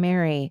looking like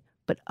Mary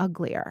but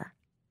uglier.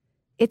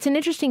 It's an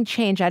interesting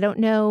change. I don't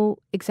know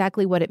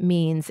exactly what it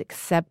means,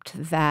 except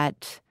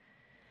that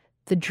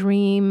the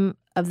dream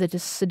of the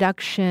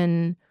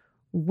seduction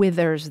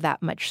withers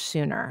that much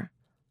sooner.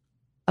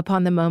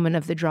 Upon the moment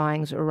of the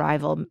drawing's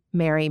arrival,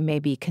 Mary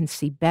maybe can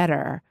see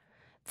better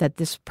that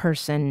this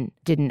person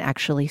didn't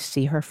actually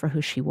see her for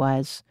who she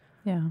was,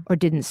 or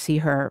didn't see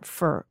her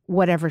for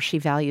whatever she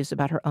values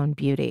about her own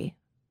beauty.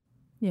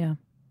 Yeah.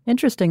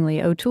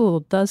 Interestingly,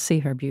 O'Toole does see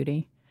her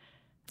beauty.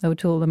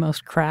 O'Toole, the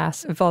most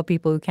crass of all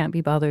people who can't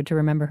be bothered to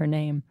remember her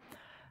name.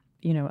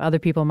 Other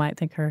people might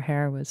think her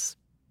hair was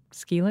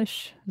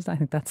skeelish. I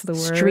think that's the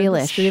word.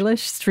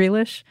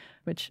 Streelish,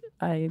 which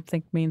I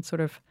think means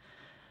sort of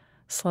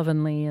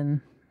slovenly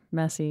and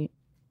messy.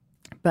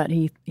 But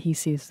he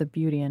sees the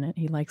beauty in it.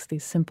 He likes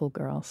these simple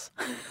girls.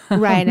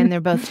 Right, and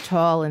they're both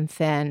tall and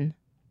thin.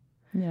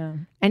 Yeah.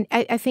 And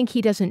I think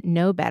he doesn't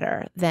know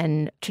better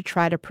than to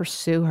try to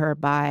pursue her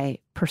by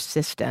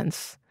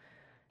persistence.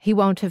 He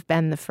won't have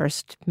been the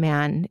first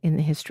man in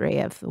the history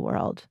of the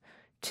world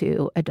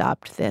to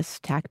adopt this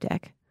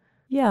tactic.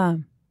 Yeah.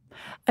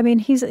 I mean,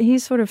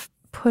 he's sort of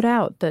put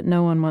out that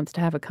no one wants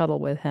to have a cuddle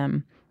with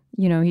him.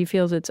 He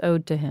feels it's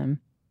owed to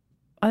him.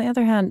 On the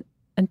other hand,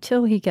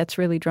 until he gets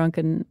really drunk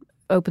and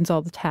opens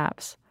all the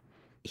taps,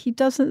 he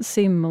doesn't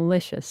seem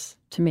malicious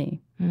to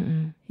me.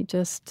 Mm-mm. He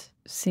just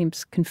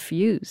seems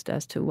confused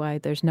as to why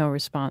there's no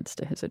response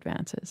to his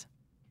advances.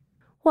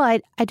 Well,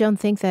 I don't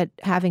think that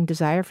having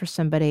desire for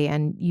somebody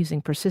and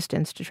using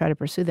persistence to try to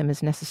pursue them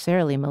is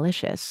necessarily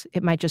malicious.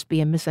 It might just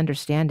be a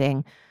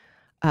misunderstanding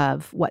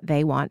of what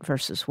they want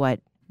versus what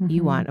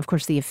you want. Of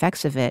course, the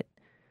effects of it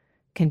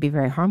can be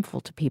very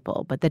harmful to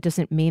people, but that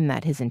doesn't mean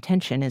that his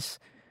intention is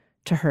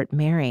to hurt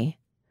Mary.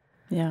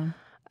 Yeah.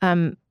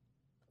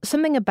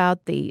 Something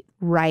about the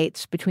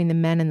rights between the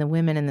men and the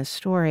women in the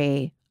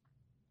story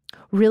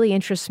really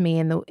interests me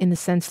in the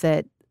sense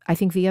that I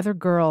think the other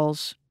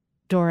girls,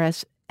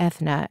 Doris,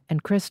 Edna,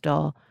 and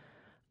Crystal,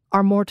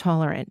 are more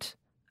tolerant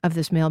of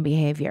this male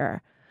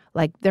behavior.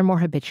 Like, they're more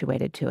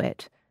habituated to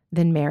it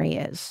than Mary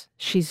is.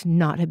 She's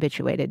not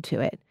habituated to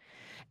it.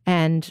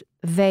 And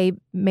they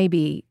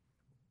maybe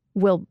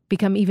will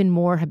become even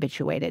more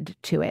habituated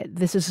to it.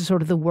 This is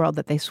sort of the world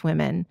that they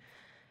swim in.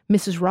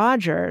 Mrs.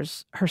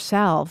 Rogers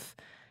herself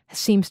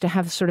seems to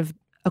have sort of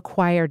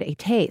acquired a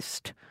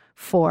taste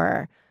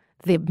for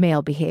the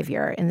male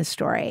behavior in the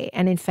story,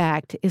 and in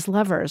fact is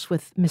lovers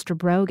with Mr.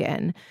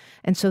 Brogan.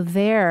 And so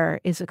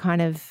there is a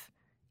kind of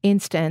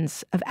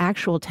instance of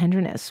actual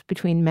tenderness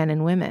between men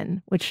and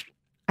women, which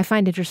I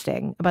find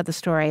interesting about the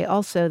story.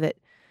 Also that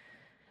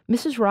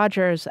Mrs.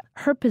 Rogers,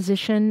 her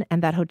position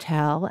and that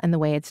hotel and the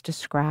way it's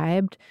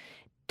described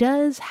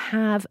does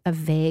have a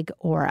vague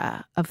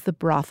aura of the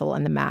brothel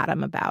and the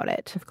madam about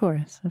it. Of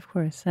course.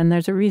 And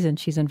there's a reason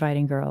she's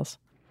inviting girls.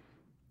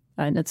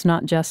 And it's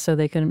not just so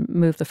they can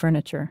move the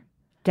furniture.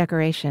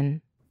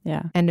 Decoration.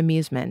 Yeah. And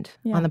amusement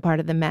on the part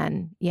of the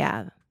men.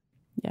 Yeah.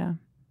 Yeah.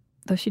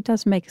 Though she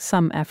does make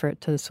some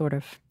effort to sort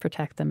of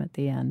protect them at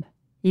the end,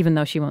 even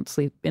though she won't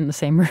sleep in the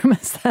same room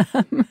as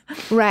them.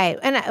 Right.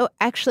 And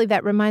actually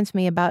that reminds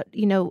me about,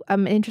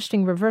 an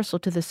interesting reversal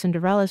to the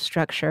Cinderella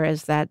structure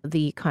is that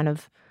the kind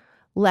of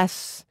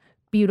less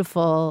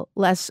beautiful,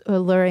 less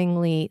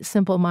alluringly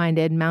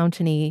simple-minded,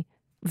 mountainy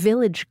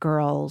village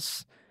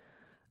girls,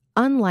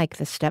 unlike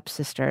the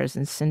stepsisters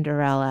in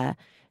Cinderella,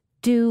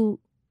 do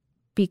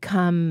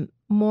become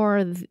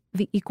more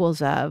the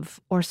equals of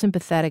or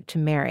sympathetic to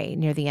Mary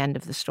near the end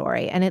of the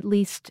story. And at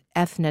least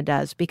Edna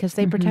does, because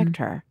they protect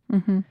her.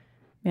 Mm-hmm.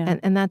 Yeah.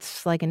 And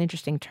that's like an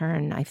interesting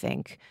turn, I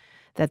think,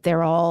 that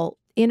they're all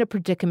in a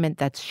predicament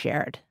that's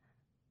shared.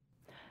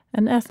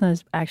 And Edna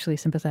is actually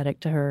sympathetic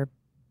to her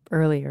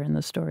earlier in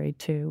the story,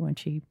 too, when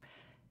she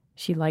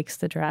likes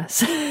the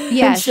dress.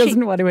 Yeah. She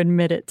doesn't want to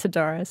admit it to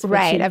Doris.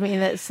 Right. I mean,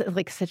 that's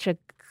like such a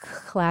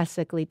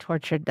classically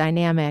tortured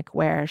dynamic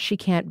where she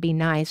can't be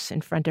nice in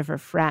front of her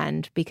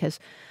friend because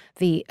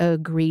the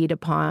agreed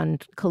upon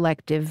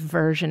collective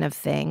version of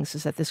things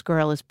is that this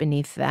girl is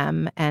beneath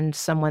them and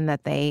someone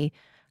that they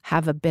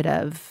have a bit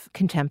of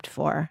contempt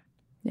for.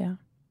 Yeah.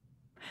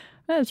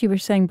 As you were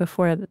saying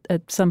before,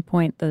 at some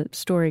point the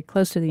story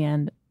close to the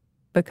end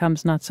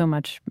becomes not so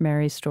much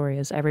Mary's story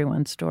as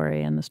everyone's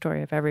story and the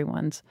story of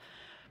everyone's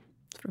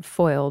sort of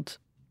foiled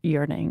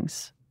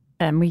yearnings.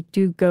 And we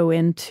do go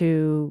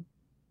into,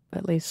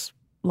 at least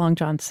Long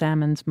John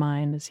Salmon's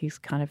mind as he's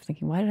kind of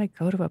thinking, why did I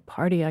go to a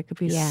party? I could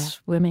be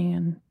swimming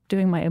and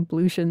doing my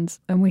ablutions.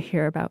 And we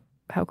hear about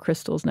how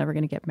Crystal's never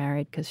going to get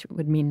married because it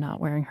would mean not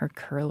wearing her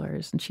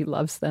curlers and she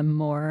loves them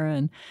more.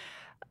 And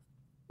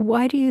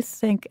why do you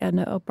think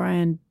Edna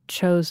O'Brien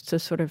chose to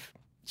sort of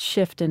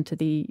shift into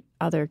the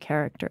other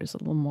characters a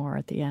little more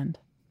at the end?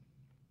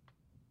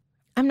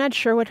 I'm not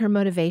sure what her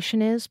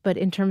motivation is, but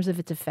in terms of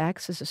its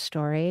effects as a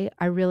story,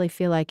 I really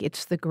feel like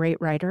it's the great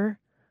writer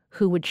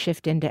who would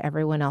shift into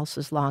everyone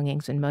else's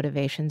longings and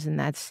motivations in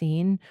that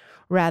scene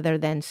rather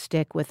than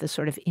stick with the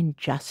sort of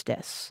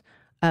injustice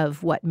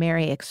of what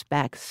Mary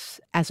expects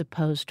as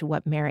opposed to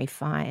what Mary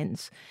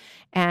finds.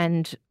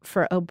 And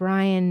for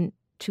O'Brien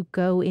to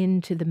go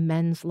into the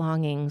men's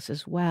longings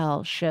as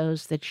well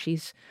shows that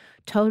she's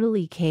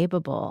totally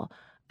capable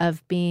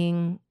of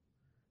being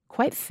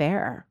quite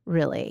fair,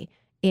 really,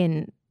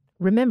 in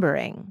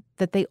remembering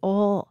that they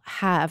all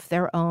have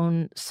their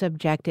own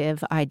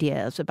subjective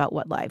ideas about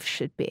what life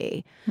should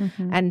be.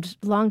 Mm-hmm. And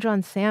Long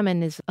John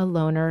Salmon is a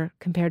loner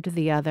compared to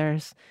the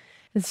others.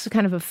 This is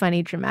kind of a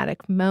funny,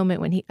 dramatic moment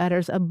when he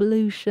utters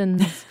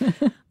ablutions.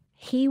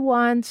 He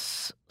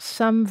wants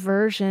some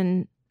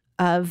version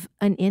of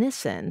an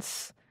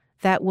innocence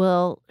that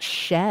will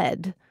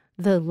shed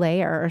the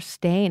layer or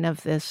stain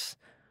of this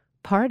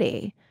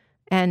party.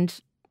 And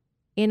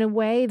in a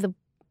way, the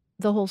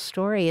whole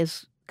story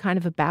is kind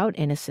of about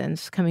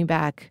innocence coming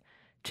back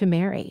to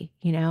Mary,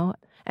 you know,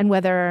 and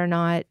whether or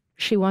not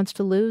she wants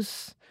to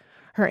lose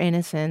her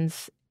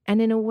innocence. And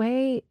in a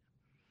way,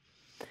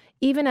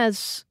 even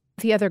as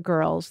the other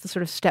girls, the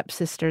sort of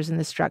stepsisters in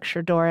the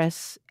structure,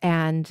 Doris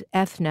and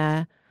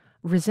Edna,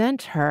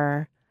 resent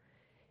her,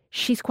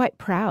 she's quite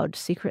proud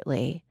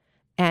secretly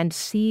and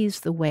sees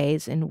the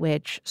ways in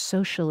which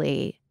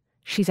socially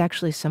she's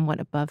actually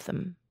somewhat above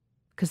them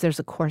because there's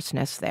a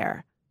coarseness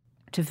there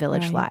to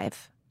village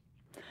life.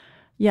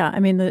 Yeah,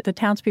 I mean, the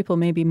townspeople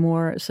may be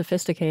more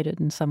sophisticated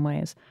in some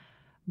ways,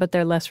 but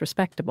they're less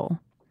respectable.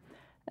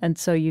 And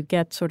so you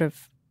get sort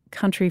of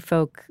country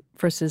folk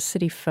versus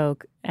city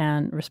folk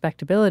and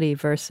respectability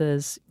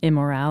versus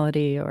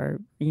immorality or,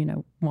 you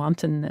know,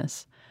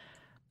 wantonness.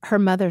 Her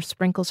mother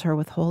sprinkles her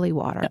with holy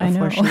water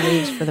before she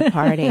leaves for the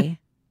party.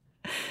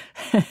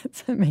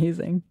 It's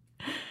amazing.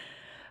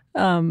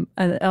 And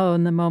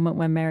the moment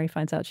when Mary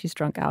finds out she's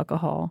drunk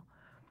alcohol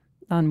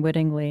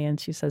unwittingly, and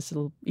she says,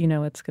 you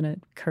know, it's going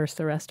to curse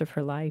the rest of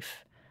her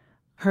life.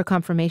 Her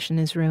confirmation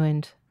is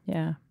ruined.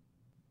 Yeah.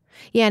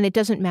 Yeah, and it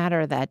doesn't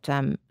matter that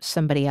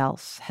somebody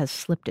else has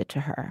slipped it to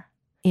her.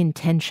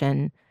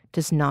 Intention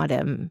does not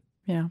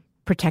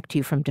protect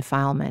you from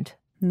defilement.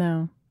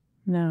 No.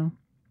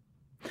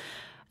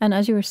 And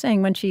as you were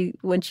saying, when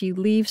she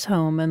leaves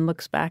home and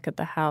looks back at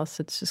the house,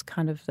 it's just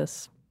kind of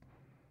this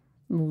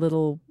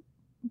little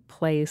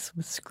place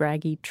with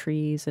scraggy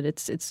trees, and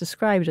it's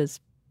described as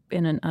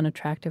in an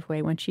unattractive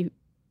way. When she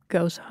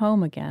goes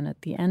home again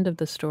at the end of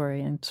the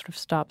story and sort of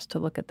stops to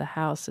look at the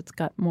house, it's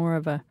got more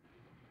of a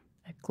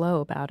glow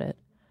about it.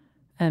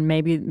 And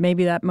maybe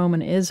that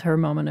moment is her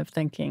moment of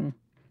thinking,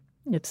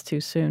 it's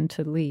too soon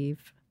to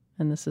leave,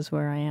 and this is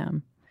where I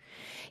am.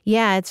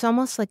 Yeah, it's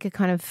almost like a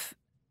kind of,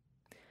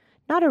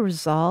 not a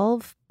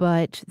resolve,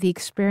 but the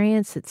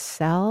experience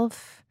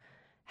itself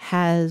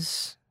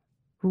has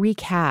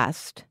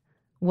recast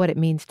what it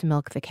means to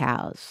milk the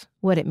cows,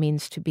 what it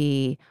means to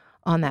be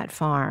on that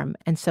farm.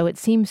 And so it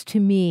seems to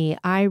me,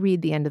 I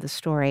read the end of the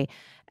story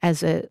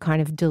as a kind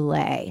of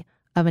delay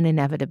of an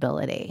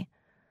inevitability.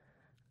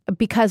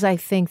 Because I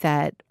think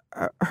that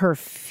her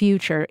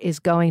future is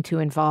going to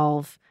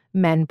involve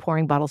men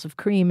pouring bottles of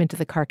cream into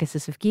the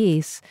carcasses of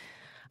geese.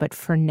 But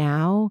for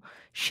now,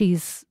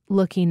 she's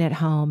looking at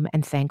home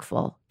and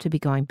thankful to be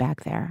going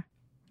back there.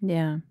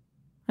 Yeah.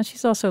 And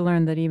she's also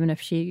learned that even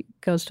if she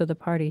goes to the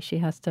party, she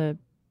has to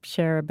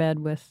share a bed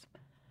with,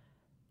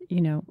 you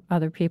know,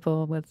 other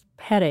people with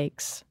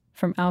headaches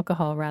from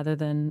alcohol rather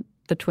than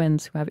the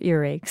twins who have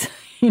earaches,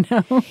 you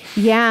know?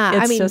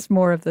 Yeah. It's just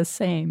more of the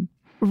same.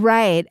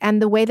 Right.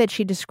 And the way that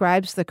she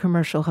describes the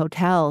commercial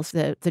hotels,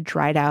 the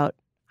dried out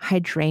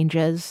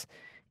hydrangeas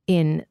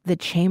in the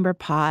chamber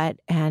pot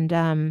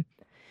and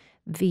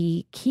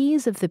the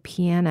keys of the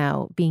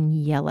piano being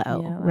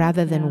yellow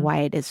rather than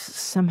white is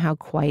somehow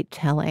quite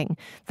telling.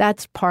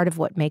 That's part of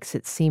what makes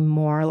it seem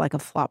more like a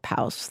flop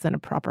house than a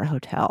proper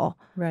hotel.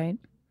 Right.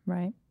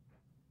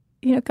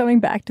 You know, coming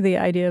back to the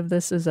idea of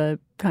this as a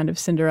kind of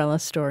Cinderella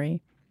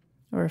story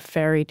or a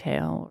fairy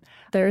tale,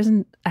 there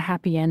isn't a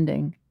happy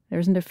ending. There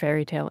isn't a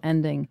fairy tale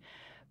ending.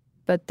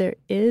 But there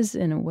is,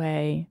 in a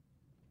way,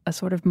 a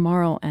sort of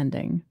moral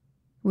ending.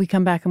 We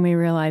come back and we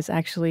realize,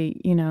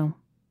 actually, you know,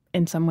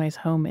 in some ways,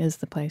 home is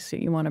the place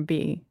that you want to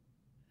be.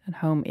 And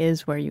home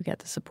is where you get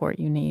the support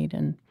you need.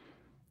 And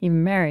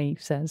even Mary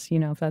says, you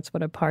know, if that's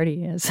what a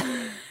party is,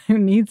 who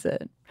needs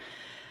it?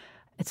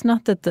 It's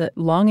not that the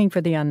longing for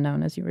the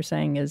unknown, as you were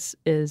saying,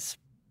 is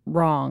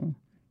wrong.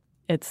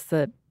 It's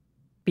that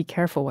be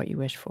careful what you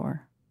wish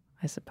for,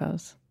 I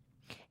suppose.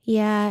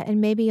 Yeah,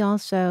 and maybe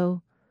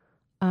also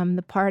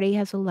the party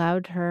has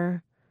allowed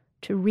her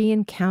to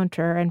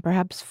re-encounter and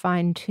perhaps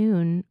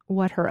fine-tune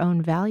what her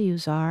own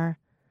values are,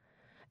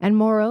 and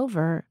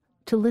moreover,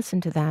 to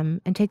listen to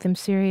them and take them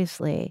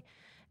seriously,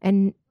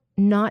 and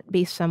not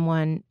be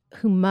someone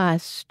who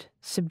must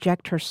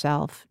subject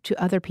herself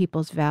to other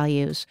people's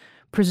values,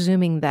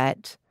 presuming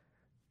that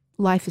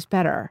life is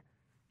better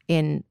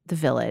in the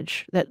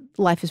village, that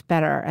life is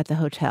better at the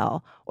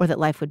hotel, or that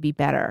life would be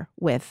better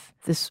with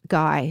this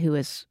guy who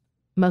is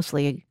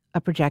mostly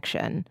a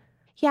projection.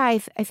 Yeah, I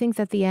think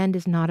that the end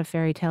is not a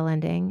fairy tale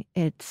ending.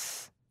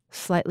 It's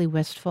slightly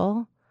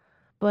wistful,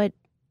 but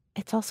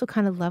it's also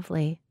kind of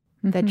lovely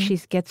that she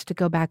gets to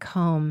go back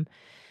home.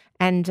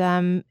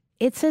 And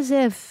it's as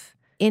if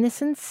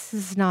innocence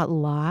is not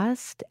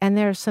lost, and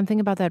there's something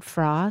about that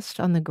frost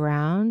on the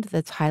ground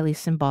that's highly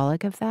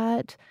symbolic of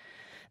that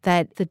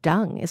the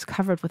dung is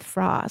covered with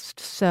frost.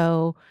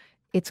 So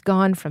it's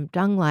gone from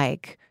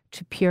dung-like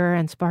to pure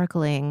and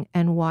sparkling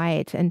and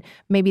white. And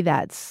maybe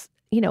that's,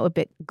 a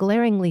bit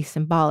glaringly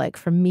symbolic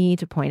for me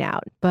to point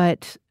out.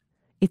 But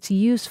it's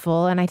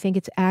useful, and I think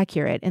it's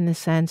accurate in the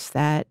sense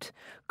that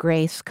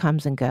grace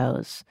comes and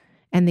goes.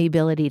 And the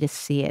ability to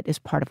see it is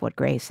part of what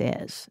grace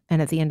is.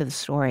 And at the end of the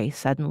story,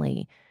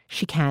 suddenly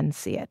she can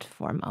see it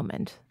for a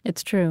moment.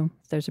 It's true.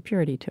 There's a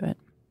purity to it.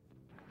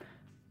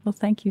 Well,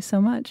 thank you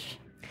so much.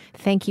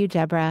 Thank you,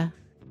 Deborah.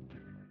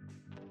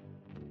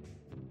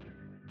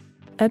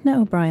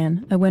 Edna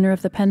O'Brien, a winner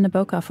of the PEN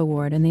Nabokov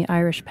Award and the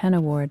Irish PEN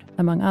Award,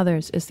 among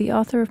others, is the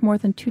author of more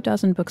than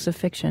 24 books of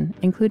fiction,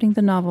 including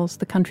the novels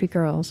The Country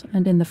Girls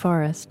and In the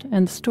Forest,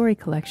 and the story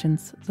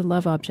collections The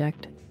Love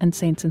Object and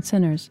Saints and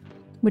Sinners,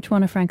 which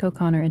won a Frank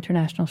O'Connor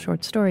International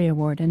Short Story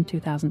Award in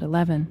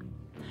 2011.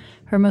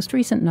 Her most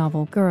recent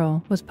novel,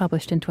 Girl, was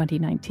published in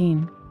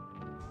 2019.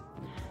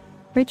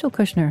 Rachel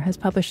Kushner has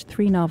published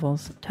 3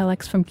 novels,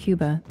 Telex from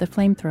Cuba, The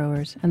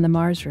Flamethrowers, and The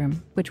Mars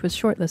Room, which was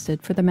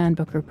shortlisted for the Man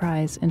Booker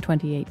Prize in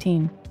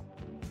 2018.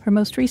 Her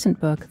most recent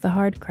book, The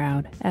Hard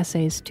Crowd,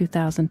 Essays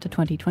 2000 to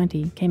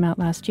 2020, came out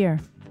last year.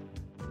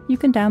 You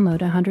can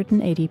download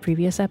 180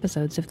 previous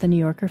episodes of the New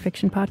Yorker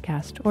Fiction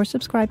Podcast or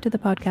subscribe to the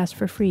podcast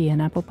for free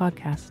in Apple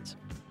Podcasts.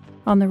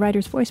 On the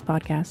Writer's Voice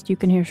podcast, you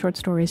can hear short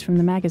stories from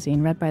the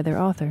magazine read by their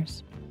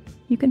authors.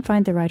 You can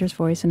find the Writer's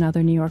Voice and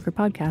other New Yorker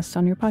podcasts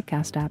on your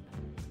podcast app.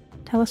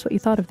 Tell us what you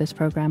thought of this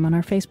program on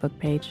our Facebook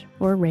page,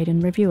 or rate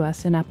and review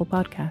us in Apple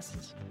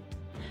Podcasts.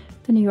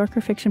 The New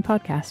Yorker Fiction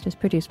Podcast is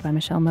produced by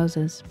Michelle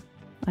Moses.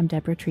 I'm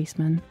Deborah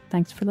Treisman.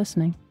 Thanks for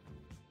listening.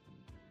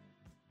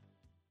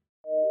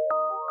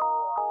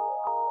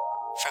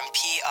 From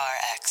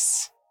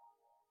PRX.